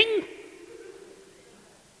sinning?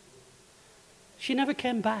 She never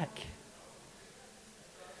came back.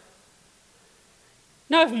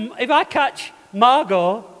 Now, if I catch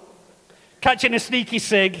Margot catching a sneaky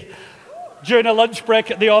cig during a lunch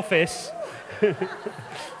break at the office,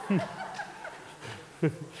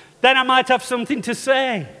 then I might have something to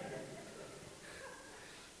say.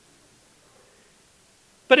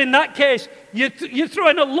 But in that case, you're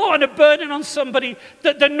throwing a law and a burden on somebody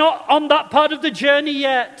that they're not on that part of the journey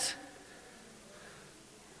yet.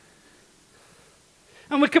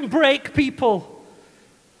 And we can break people.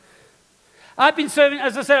 I've been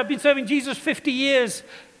serving Jesus 50 years,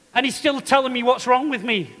 and he's still telling me what's wrong with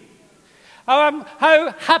me.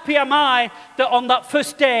 How happy am I that on that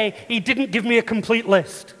first day, he didn't give me a complete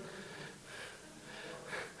list?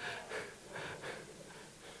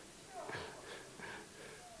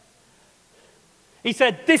 He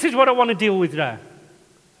said, this is what I want to deal with now.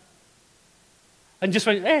 And just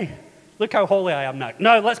went, hey, look how holy I am now.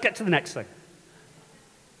 No, let's get to the next thing.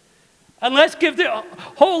 And let's give the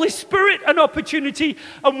Holy Spirit an opportunity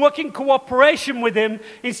and work in cooperation with him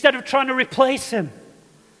instead of trying to replace him.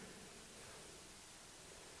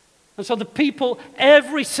 And so the people,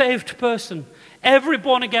 every saved person, every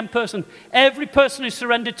born-again person, every person who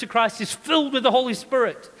surrendered to Christ is filled with the Holy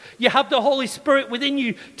Spirit. You have the Holy Spirit within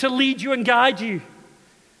you to lead you and guide you.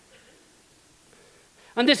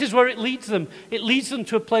 And this is where it leads them. It leads them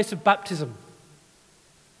to a place of baptism.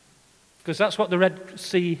 Because that's what the Red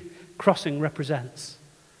Sea crossing represents.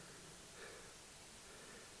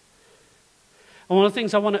 And one of the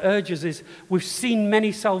things I want to urge us is we've seen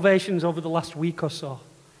many salvations over the last week or so.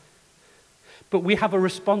 But we have a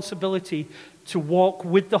responsibility to walk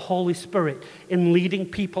with the Holy Spirit in leading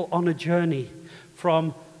people on a journey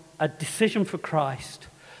from a decision for Christ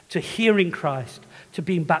to hearing Christ, to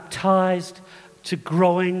being baptized, to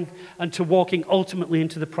growing, and to walking ultimately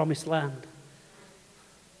into the promised land.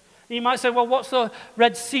 You might say, well, what's the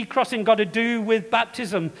Red Sea crossing got to do with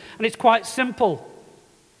baptism? And it's quite simple.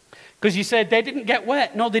 Because you said they didn't get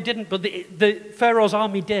wet. No, they didn't, but the Pharaoh's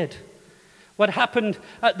army did. What happened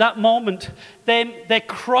at that moment, they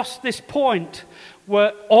crossed this point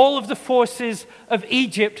where all of the forces of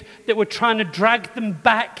Egypt that were trying to drag them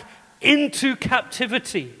back into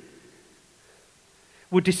captivity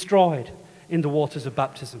were destroyed in the waters of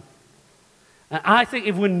baptism. And I think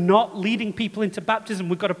if we're not leading people into baptism,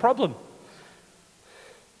 we've got a problem.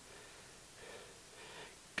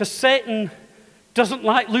 Because Satan doesn't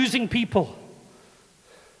like losing people.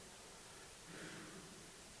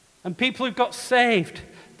 And people who've got saved,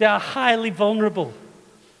 they are highly vulnerable.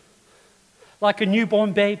 Like a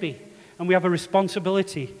newborn baby. And we have a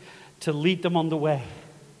responsibility to lead them on the way.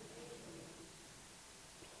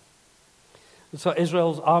 And so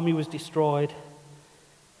Israel's army was destroyed.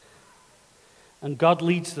 And God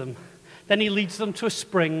leads them. Then he leads them to a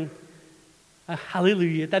spring.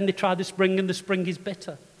 Hallelujah. Then they try the spring and the spring is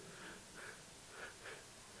bitter.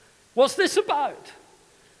 What's this about?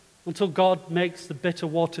 Until God makes the bitter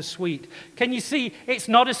water sweet. Can you see? It's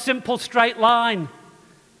not a simple straight line.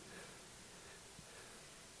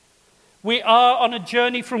 We are on a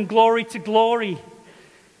journey from glory to glory.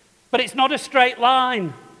 But it's not a straight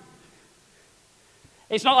line.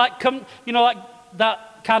 It's not like, like that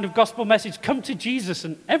kind of gospel message, come to Jesus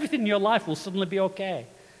and everything in your life will suddenly be okay.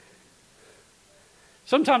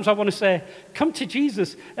 Sometimes I want to say, come to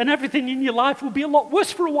Jesus and everything in your life will be a lot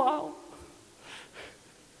worse for a while.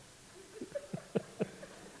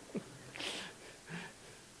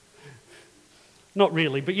 Not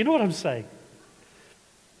really, but you know what I'm saying.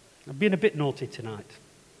 I'm being a bit naughty tonight.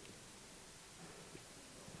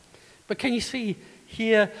 But can you see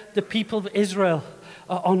here the people of Israel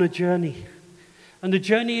are on a journey? And the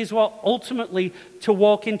journey is what? Ultimately to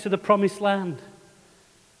walk into the promised land.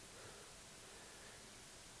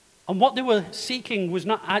 And what they were seeking was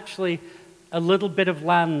not actually a little bit of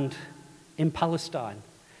land in Palestine.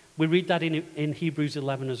 We read that in Hebrews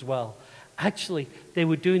 11 as well. Actually, they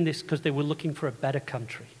were doing this because they were looking for a better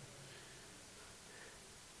country.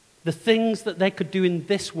 The things that they could do in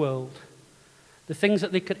this world, the things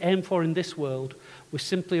that they could aim for in this world, were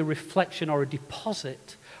simply a reflection or a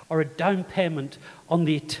deposit or a down payment on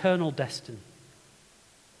the eternal destiny.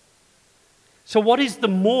 So what is the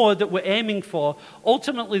more that we're aiming for?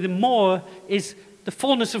 Ultimately, the more is the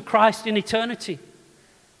fullness of Christ in eternity.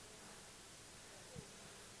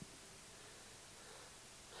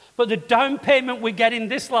 But the down payment we get in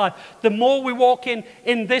this life, the more we walk in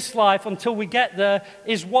this life until we get there,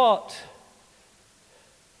 is what?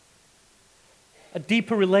 A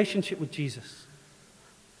deeper relationship with Jesus.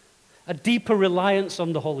 A deeper reliance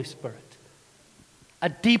on the Holy Spirit. A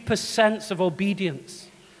deeper sense of obedience.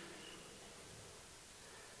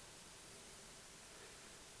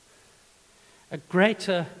 A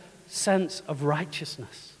greater sense of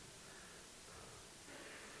righteousness.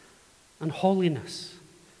 and holiness.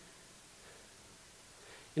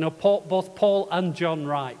 You know, both Paul and John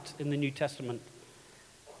write in the New Testament,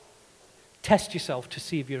 test yourself to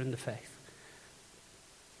see if you're in the faith.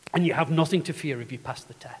 And you have nothing to fear if you pass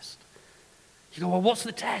the test. You go, well, what's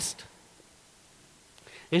the test?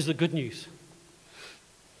 Here's the good news.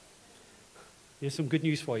 Here's some good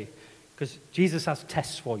news for you. Because Jesus has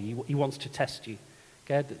tests for you. He wants to test you.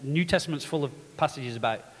 Okay? The New Testament's full of passages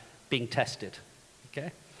about being tested.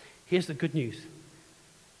 Okay? Here's the good news.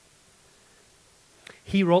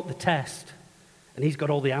 He wrote the test, and he's got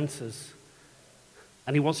all the answers.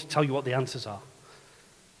 And he wants to tell you what the answers are.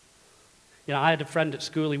 You know, I had a friend at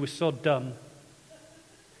school, he was so dumb.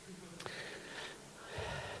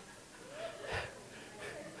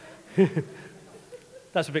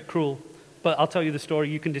 That's a bit cruel, but I'll tell you the story.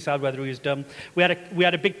 You can decide whether he was dumb. We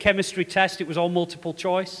had a big chemistry test. It was all multiple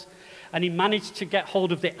choice. And he managed to get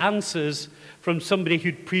hold of the answers from somebody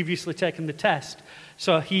who'd previously taken the test.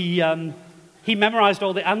 So he memorized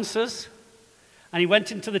all the answers, and he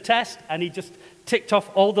went into the test, and he just ticked off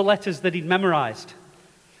all the letters that he'd memorized.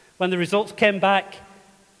 When the results came back,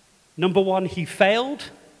 number 1, he failed,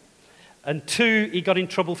 and 2, he got in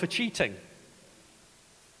trouble for cheating.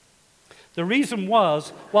 The reason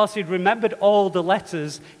was, whilst he'd remembered all the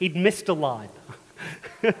letters, he'd missed a line.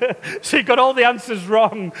 So he got all the answers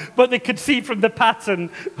wrong, but they could see from the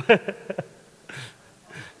pattern.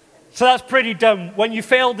 So that's pretty dumb when you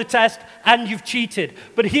failed the test and you've cheated.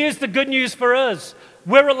 But here's the good news for us.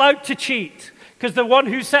 We're allowed to cheat because the one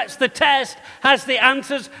who sets the test has the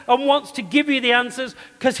answers and wants to give you the answers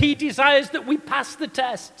because he desires that we pass the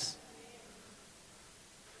tests.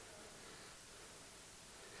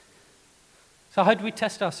 So how do we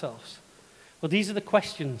test ourselves? Well, these are the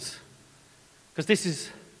questions, because this is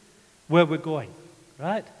where we're going,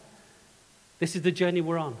 right? This is the journey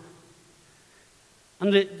we're on.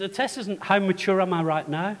 And the test isn't how mature am I right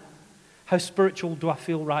now? How spiritual do I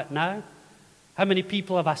feel right now? How many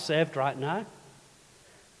people have I saved right now?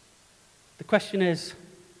 The question is,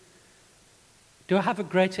 do I have a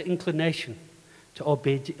greater inclination to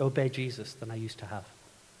obey Jesus than I used to have?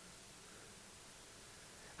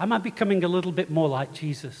 Am I becoming a little bit more like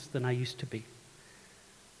Jesus than I used to be?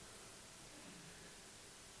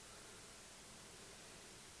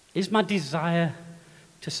 Is my desire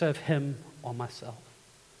to serve him or myself?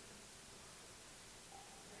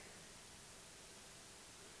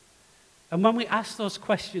 And when we ask those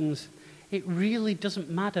questions, it really doesn't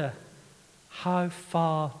matter how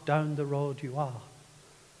far down the road you are.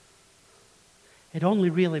 It only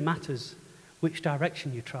really matters which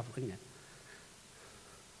direction you're traveling in.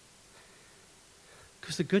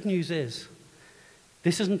 Because the good news is,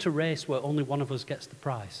 this isn't a race where only one of us gets the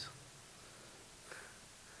prize.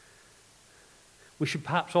 We should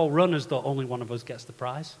perhaps all run as though only one of us gets the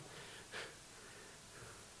prize.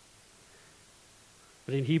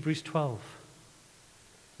 But in Hebrews 12,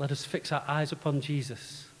 let us fix our eyes upon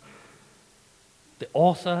Jesus, the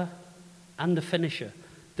author and the finisher,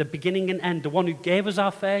 the beginning and end, the one who gave us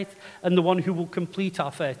our faith and the one who will complete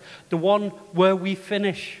our faith, the one where we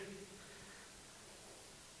finish.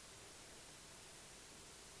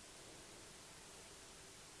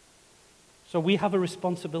 So we have a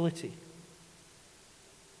responsibility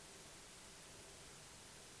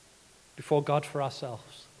before God for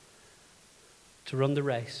ourselves to run the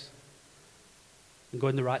race and go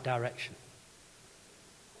in the right direction.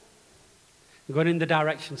 And going in the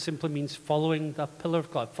direction simply means following the pillar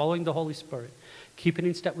of God, following the Holy Spirit, keeping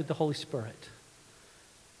in step with the Holy Spirit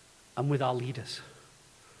and with our leaders.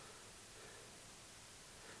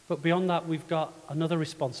 But beyond that, we've got another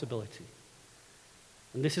responsibility.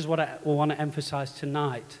 And this is what I want to emphasize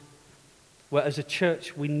tonight, where as a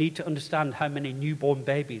church we need to understand how many newborn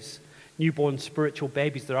babies, newborn spiritual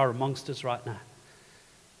babies there are amongst us right now.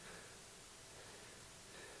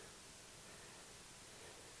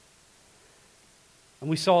 And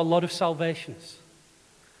we saw a lot of salvations.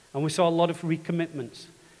 And we saw a lot of recommitments.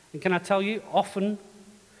 And can I tell you, often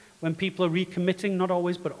when people are recommitting, not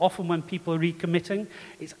always, but often when people are recommitting,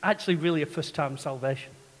 it's actually really a first-time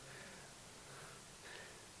salvation.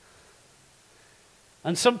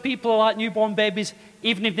 And some people are like newborn babies,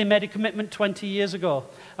 even if they made a commitment 20 years ago.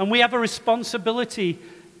 And we have a responsibility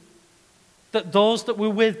that those that we're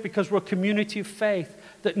with, because we're a community of faith,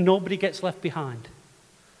 that nobody gets left behind.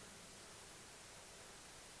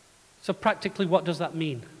 So practically, what does that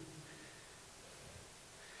mean?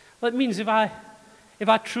 Well, it means if I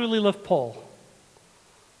truly love Paul,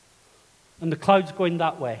 and the cloud's going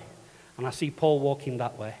that way, and I see Paul walking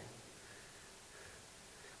that way,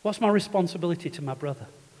 what's my responsibility to my brother?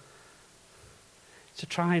 To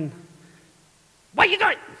try and, where are you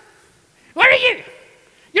going? Where are you?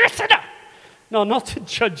 You're a sinner. No, not to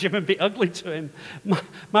judge him and be ugly to him.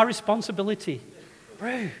 My responsibility.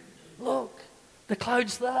 Bro, look, the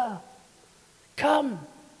cloud's there. Come.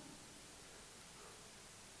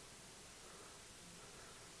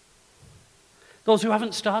 Those who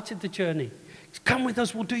haven't started the journey, come with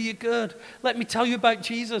us, we'll do you good. Let me tell you about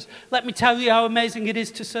Jesus. Let me tell you how amazing it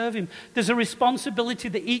is to serve him. There's a responsibility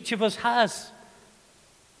that each of us has.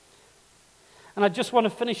 And I just want to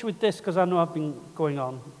finish with this because I know I've been going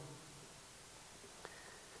on.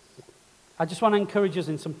 I just want to encourage us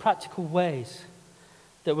in some practical ways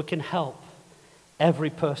that we can help every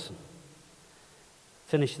person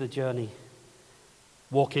finish the journey,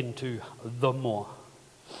 walk into the more.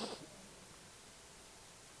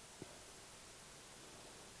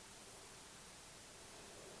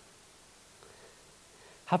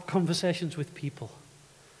 Have conversations with people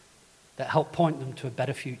that help point them to a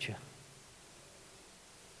better future.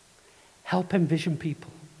 Help envision people.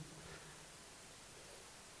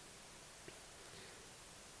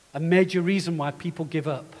 A major reason why people give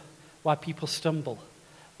up, why people stumble,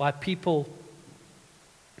 why people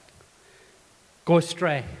go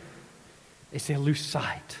astray is they lose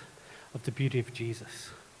sight of the beauty of Jesus.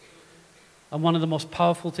 And one of the most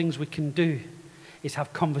powerful things we can do is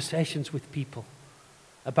have conversations with people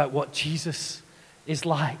about what Jesus is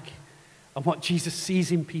like and what Jesus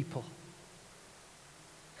sees in people.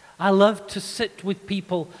 I love to sit with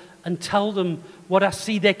people and tell them what I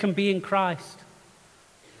see they can be in Christ.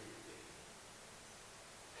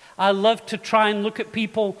 I love to try and look at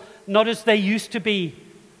people not as they used to be.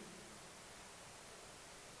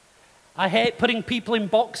 I hate putting people in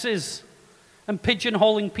boxes and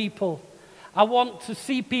pigeonholing people. I want to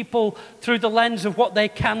see people through the lens of what they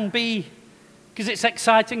can be because it's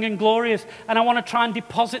exciting and glorious. And I want to try and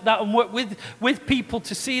deposit that and work with people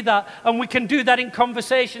to see that. And we can do that in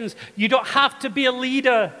conversations. You don't have to be a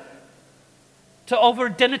leader to over a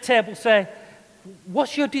dinner table say,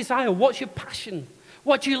 what's your desire? What's your passion?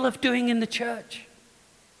 What do you love doing in the church?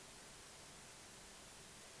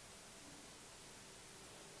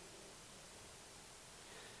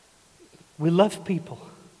 We love people.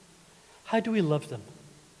 How do we love them?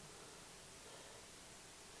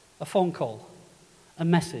 A phone call, a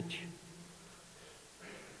message,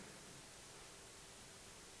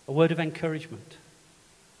 a word of encouragement.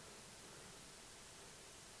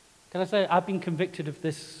 Can I say, I've been convicted of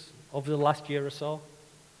this over the last year or so.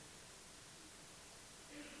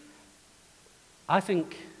 I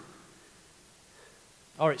think,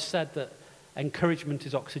 or it's said that encouragement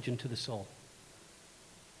is oxygen to the soul.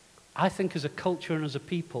 I think as a culture and as a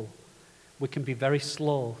people, we can be very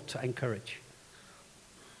slow to encourage.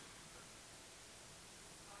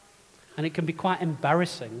 And it can be quite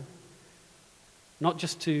embarrassing, not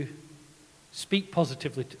just to speak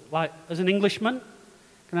positively. Like, as an Englishman,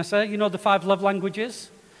 can I say, you know the 5 love languages?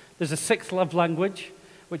 There's a 6th love language,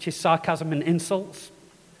 which is sarcasm and insults.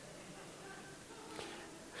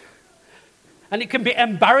 And it can be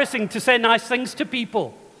embarrassing to say nice things to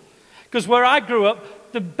people. Because where I grew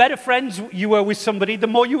up, the better friends you were with somebody, the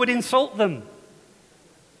more you would insult them.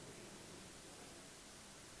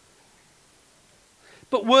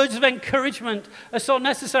 But words of encouragement are so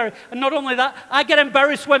necessary. And not only that, I get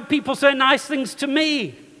embarrassed when people say nice things to me.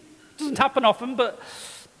 It doesn't happen often, but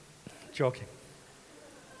joking.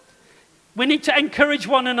 We need to encourage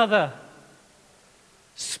one another.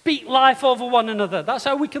 Speak life over one another. That's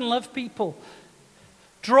how we can love people.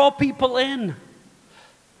 Draw people in.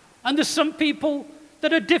 And there's some people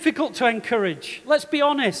that are difficult to encourage. Let's be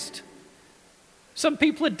honest. Some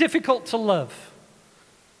people are difficult to love.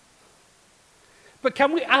 But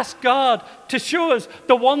can we ask God to show us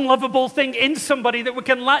the one lovable thing in somebody that we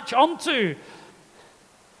can latch onto?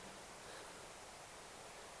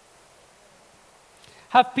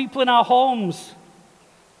 Have people in our homes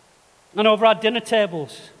and over our dinner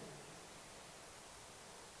tables.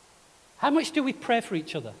 How much do we pray for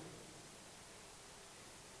each other?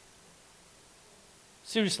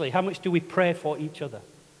 Seriously, how much do we pray for each other?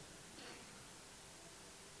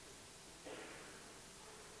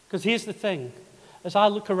 Because here's the thing. As I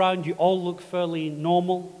look around, you all look fairly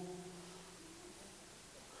normal.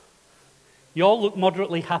 You all look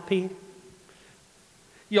moderately happy.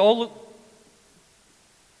 You all look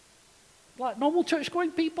like normal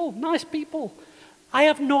church-going people, nice people. I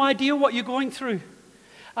have no idea what you're going through.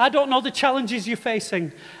 I don't know the challenges you're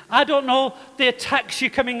facing. I don't know the attacks you're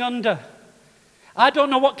coming under. I don't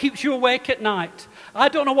know what keeps you awake at night. I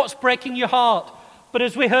don't know what's breaking your heart. But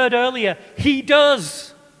as we heard earlier, He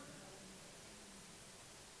does.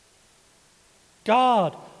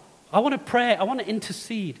 God, I want to pray. I want to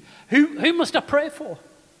intercede. Who must I pray for?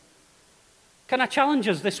 Can I challenge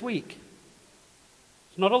us this week?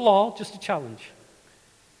 It's not a law, just a challenge.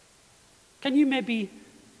 Can you maybe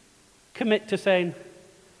commit to saying,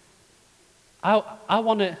 I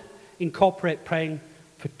want to incorporate praying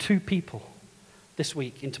for 2 people this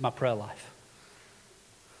week into my prayer life?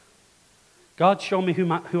 God, show me who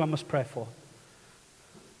I must pray for.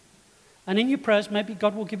 And in your prayers, maybe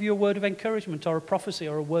God will give you a word of encouragement or a prophecy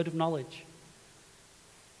or a word of knowledge.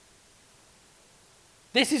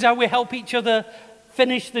 This is how we help each other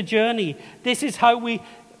finish the journey. This is how we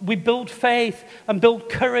build faith and build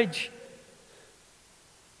courage.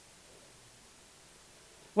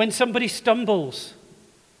 When somebody stumbles,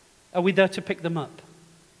 are we there to pick them up?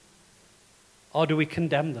 Or do we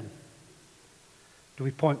condemn them? Do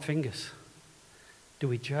we point fingers? Do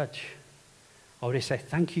we judge? Or do we say,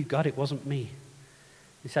 thank you, God, it wasn't me?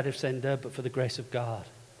 Instead of saying, there, but for the grace of God.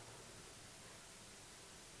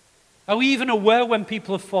 Are we even aware when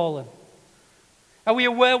people have fallen? Are we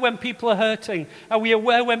aware when people are hurting? Are we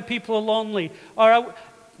aware when people are lonely? Or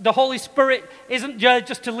the Holy Spirit isn't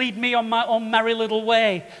just to lead me on my own merry little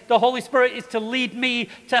way. The Holy Spirit is to lead me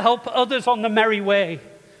to help others on the merry way.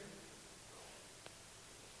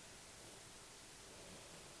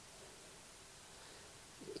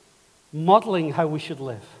 Modeling how we should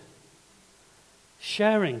live.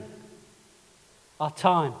 Sharing our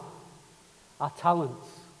time, our talents,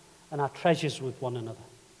 and our treasures with one another.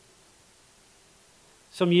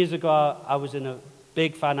 Some years ago, I was in a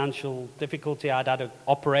big financial difficulty. I'd had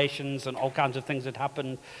operations and all kinds of things had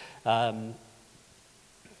happened. And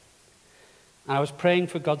I was praying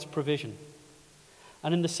for God's provision.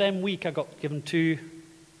 And in the same week, I got given 2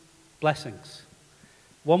 blessings.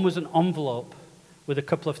 One was an envelope with a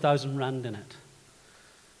couple of £1,000 in it.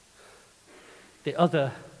 The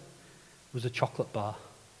other was a chocolate bar.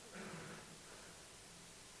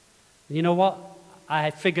 And you know what? I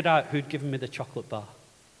had figured out who'd given me the chocolate bar.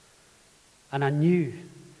 And I knew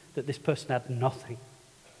that this person had nothing.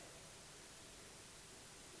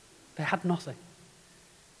 They had nothing.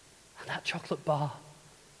 And that chocolate bar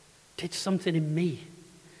did something in me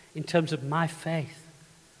in terms of my faith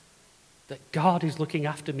that God is looking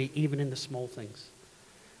after me even in the small things.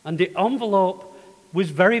 And the envelope was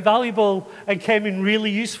very valuable and came in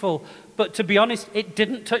really useful. But to be honest, it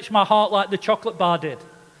didn't touch my heart like the chocolate bar did.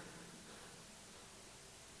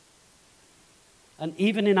 And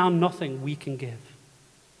even in our nothing, we can give.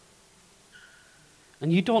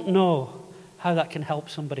 And you don't know how that can help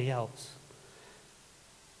somebody else.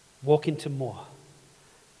 Walk into more.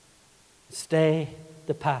 Stay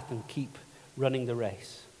the path and keep running the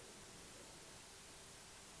race.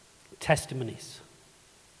 Testimonies.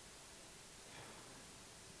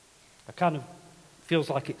 I kind of feels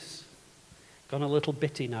like it's gone a little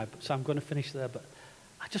bitty now, so I'm going to finish there. But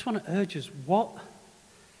I just want to urge us,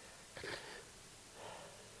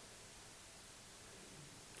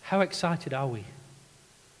 how excited are we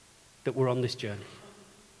that we're on this journey?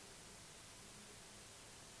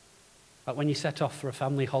 Like when you set off for a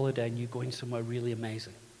family holiday and you're going somewhere really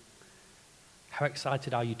amazing. How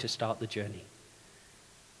excited are you to start the journey?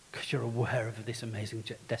 Because you're aware of this amazing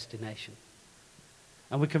destination.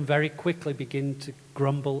 And we can very quickly begin to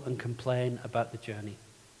grumble and complain about the journey.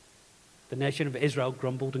 The nation of Israel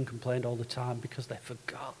grumbled and complained all the time because they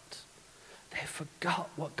forgot. They forgot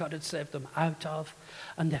what God had saved them out of,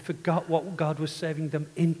 and they forgot what God was saving them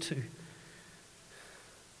into.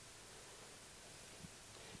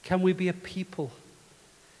 Can we be a people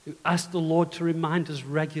who ask the Lord to remind us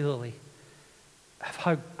regularly of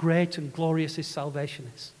how great and glorious His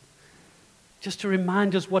salvation is? Just to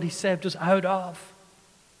remind us what He saved us out of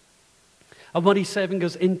and what He's saving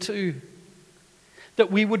us into.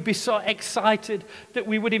 That we would be so excited that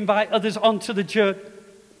we would invite others onto the journey.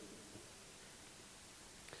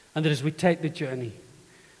 And that as we take the journey,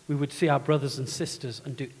 we would see our brothers and sisters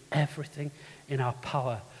and do everything in our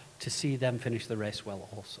power to see them finish the race well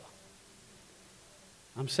also.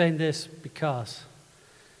 I'm saying this because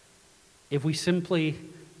if we simply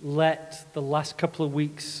let the last couple of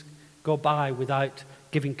weeks go by without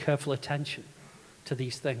giving careful attention to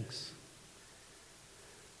these things,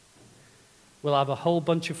 we'll have a whole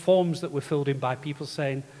bunch of forms that were filled in by people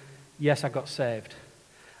saying, yes, I got saved.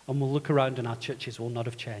 And we'll look around and our churches will not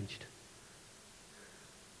have changed.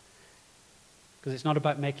 Because it's not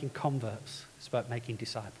about making converts, it's about making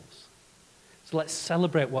disciples. So let's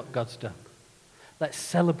celebrate what God's done. Let's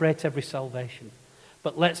celebrate every salvation.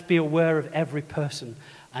 But let's be aware of every person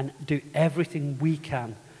and do everything we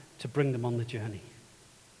can to bring them on the journey.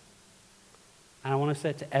 And I want to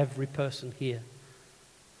say to every person here,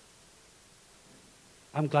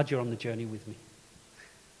 I'm glad you're on the journey with me.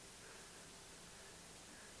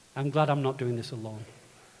 I'm glad I'm not doing this alone.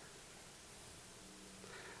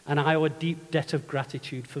 And I owe a deep debt of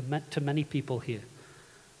gratitude to many people here.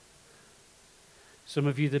 Some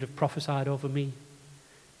of you that have prophesied over me,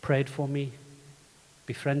 prayed for me,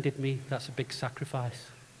 befriended me, that's a big sacrifice.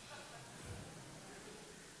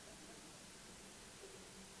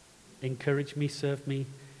 Encouraged me, served me.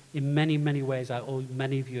 In many, many ways, I owe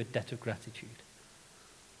many of you a debt of gratitude.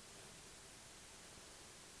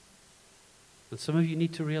 And some of you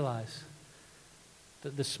need to realize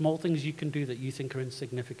that the small things you can do that you think are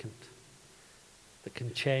insignificant, that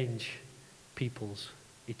can change people's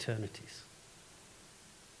eternities.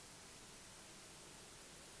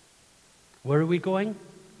 Where are we going?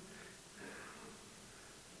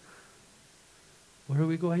 Where are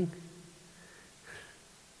we going?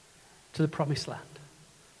 To the promised land,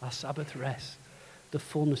 our Sabbath rest, the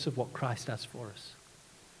fullness of what Christ has for us.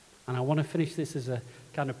 And I want to finish this as a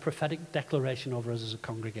kind of prophetic declaration over us as a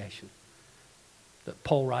congregation that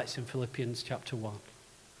Paul writes in Philippians chapter 1.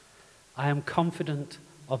 I am confident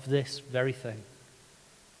of this very thing,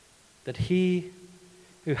 that he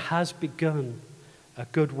who has begun a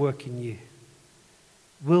good work in you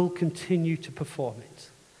will continue to perform it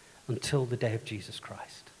until the day of Jesus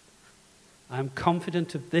Christ. I am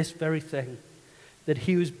confident of this very thing, that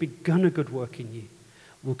he who has begun a good work in you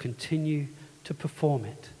will continue to perform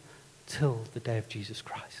it till the day of Jesus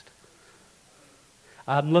Christ.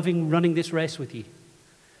 I'm loving running this race with you.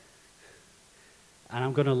 And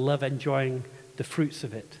I'm going to love enjoying the fruits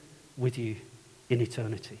of it with you in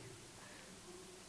eternity.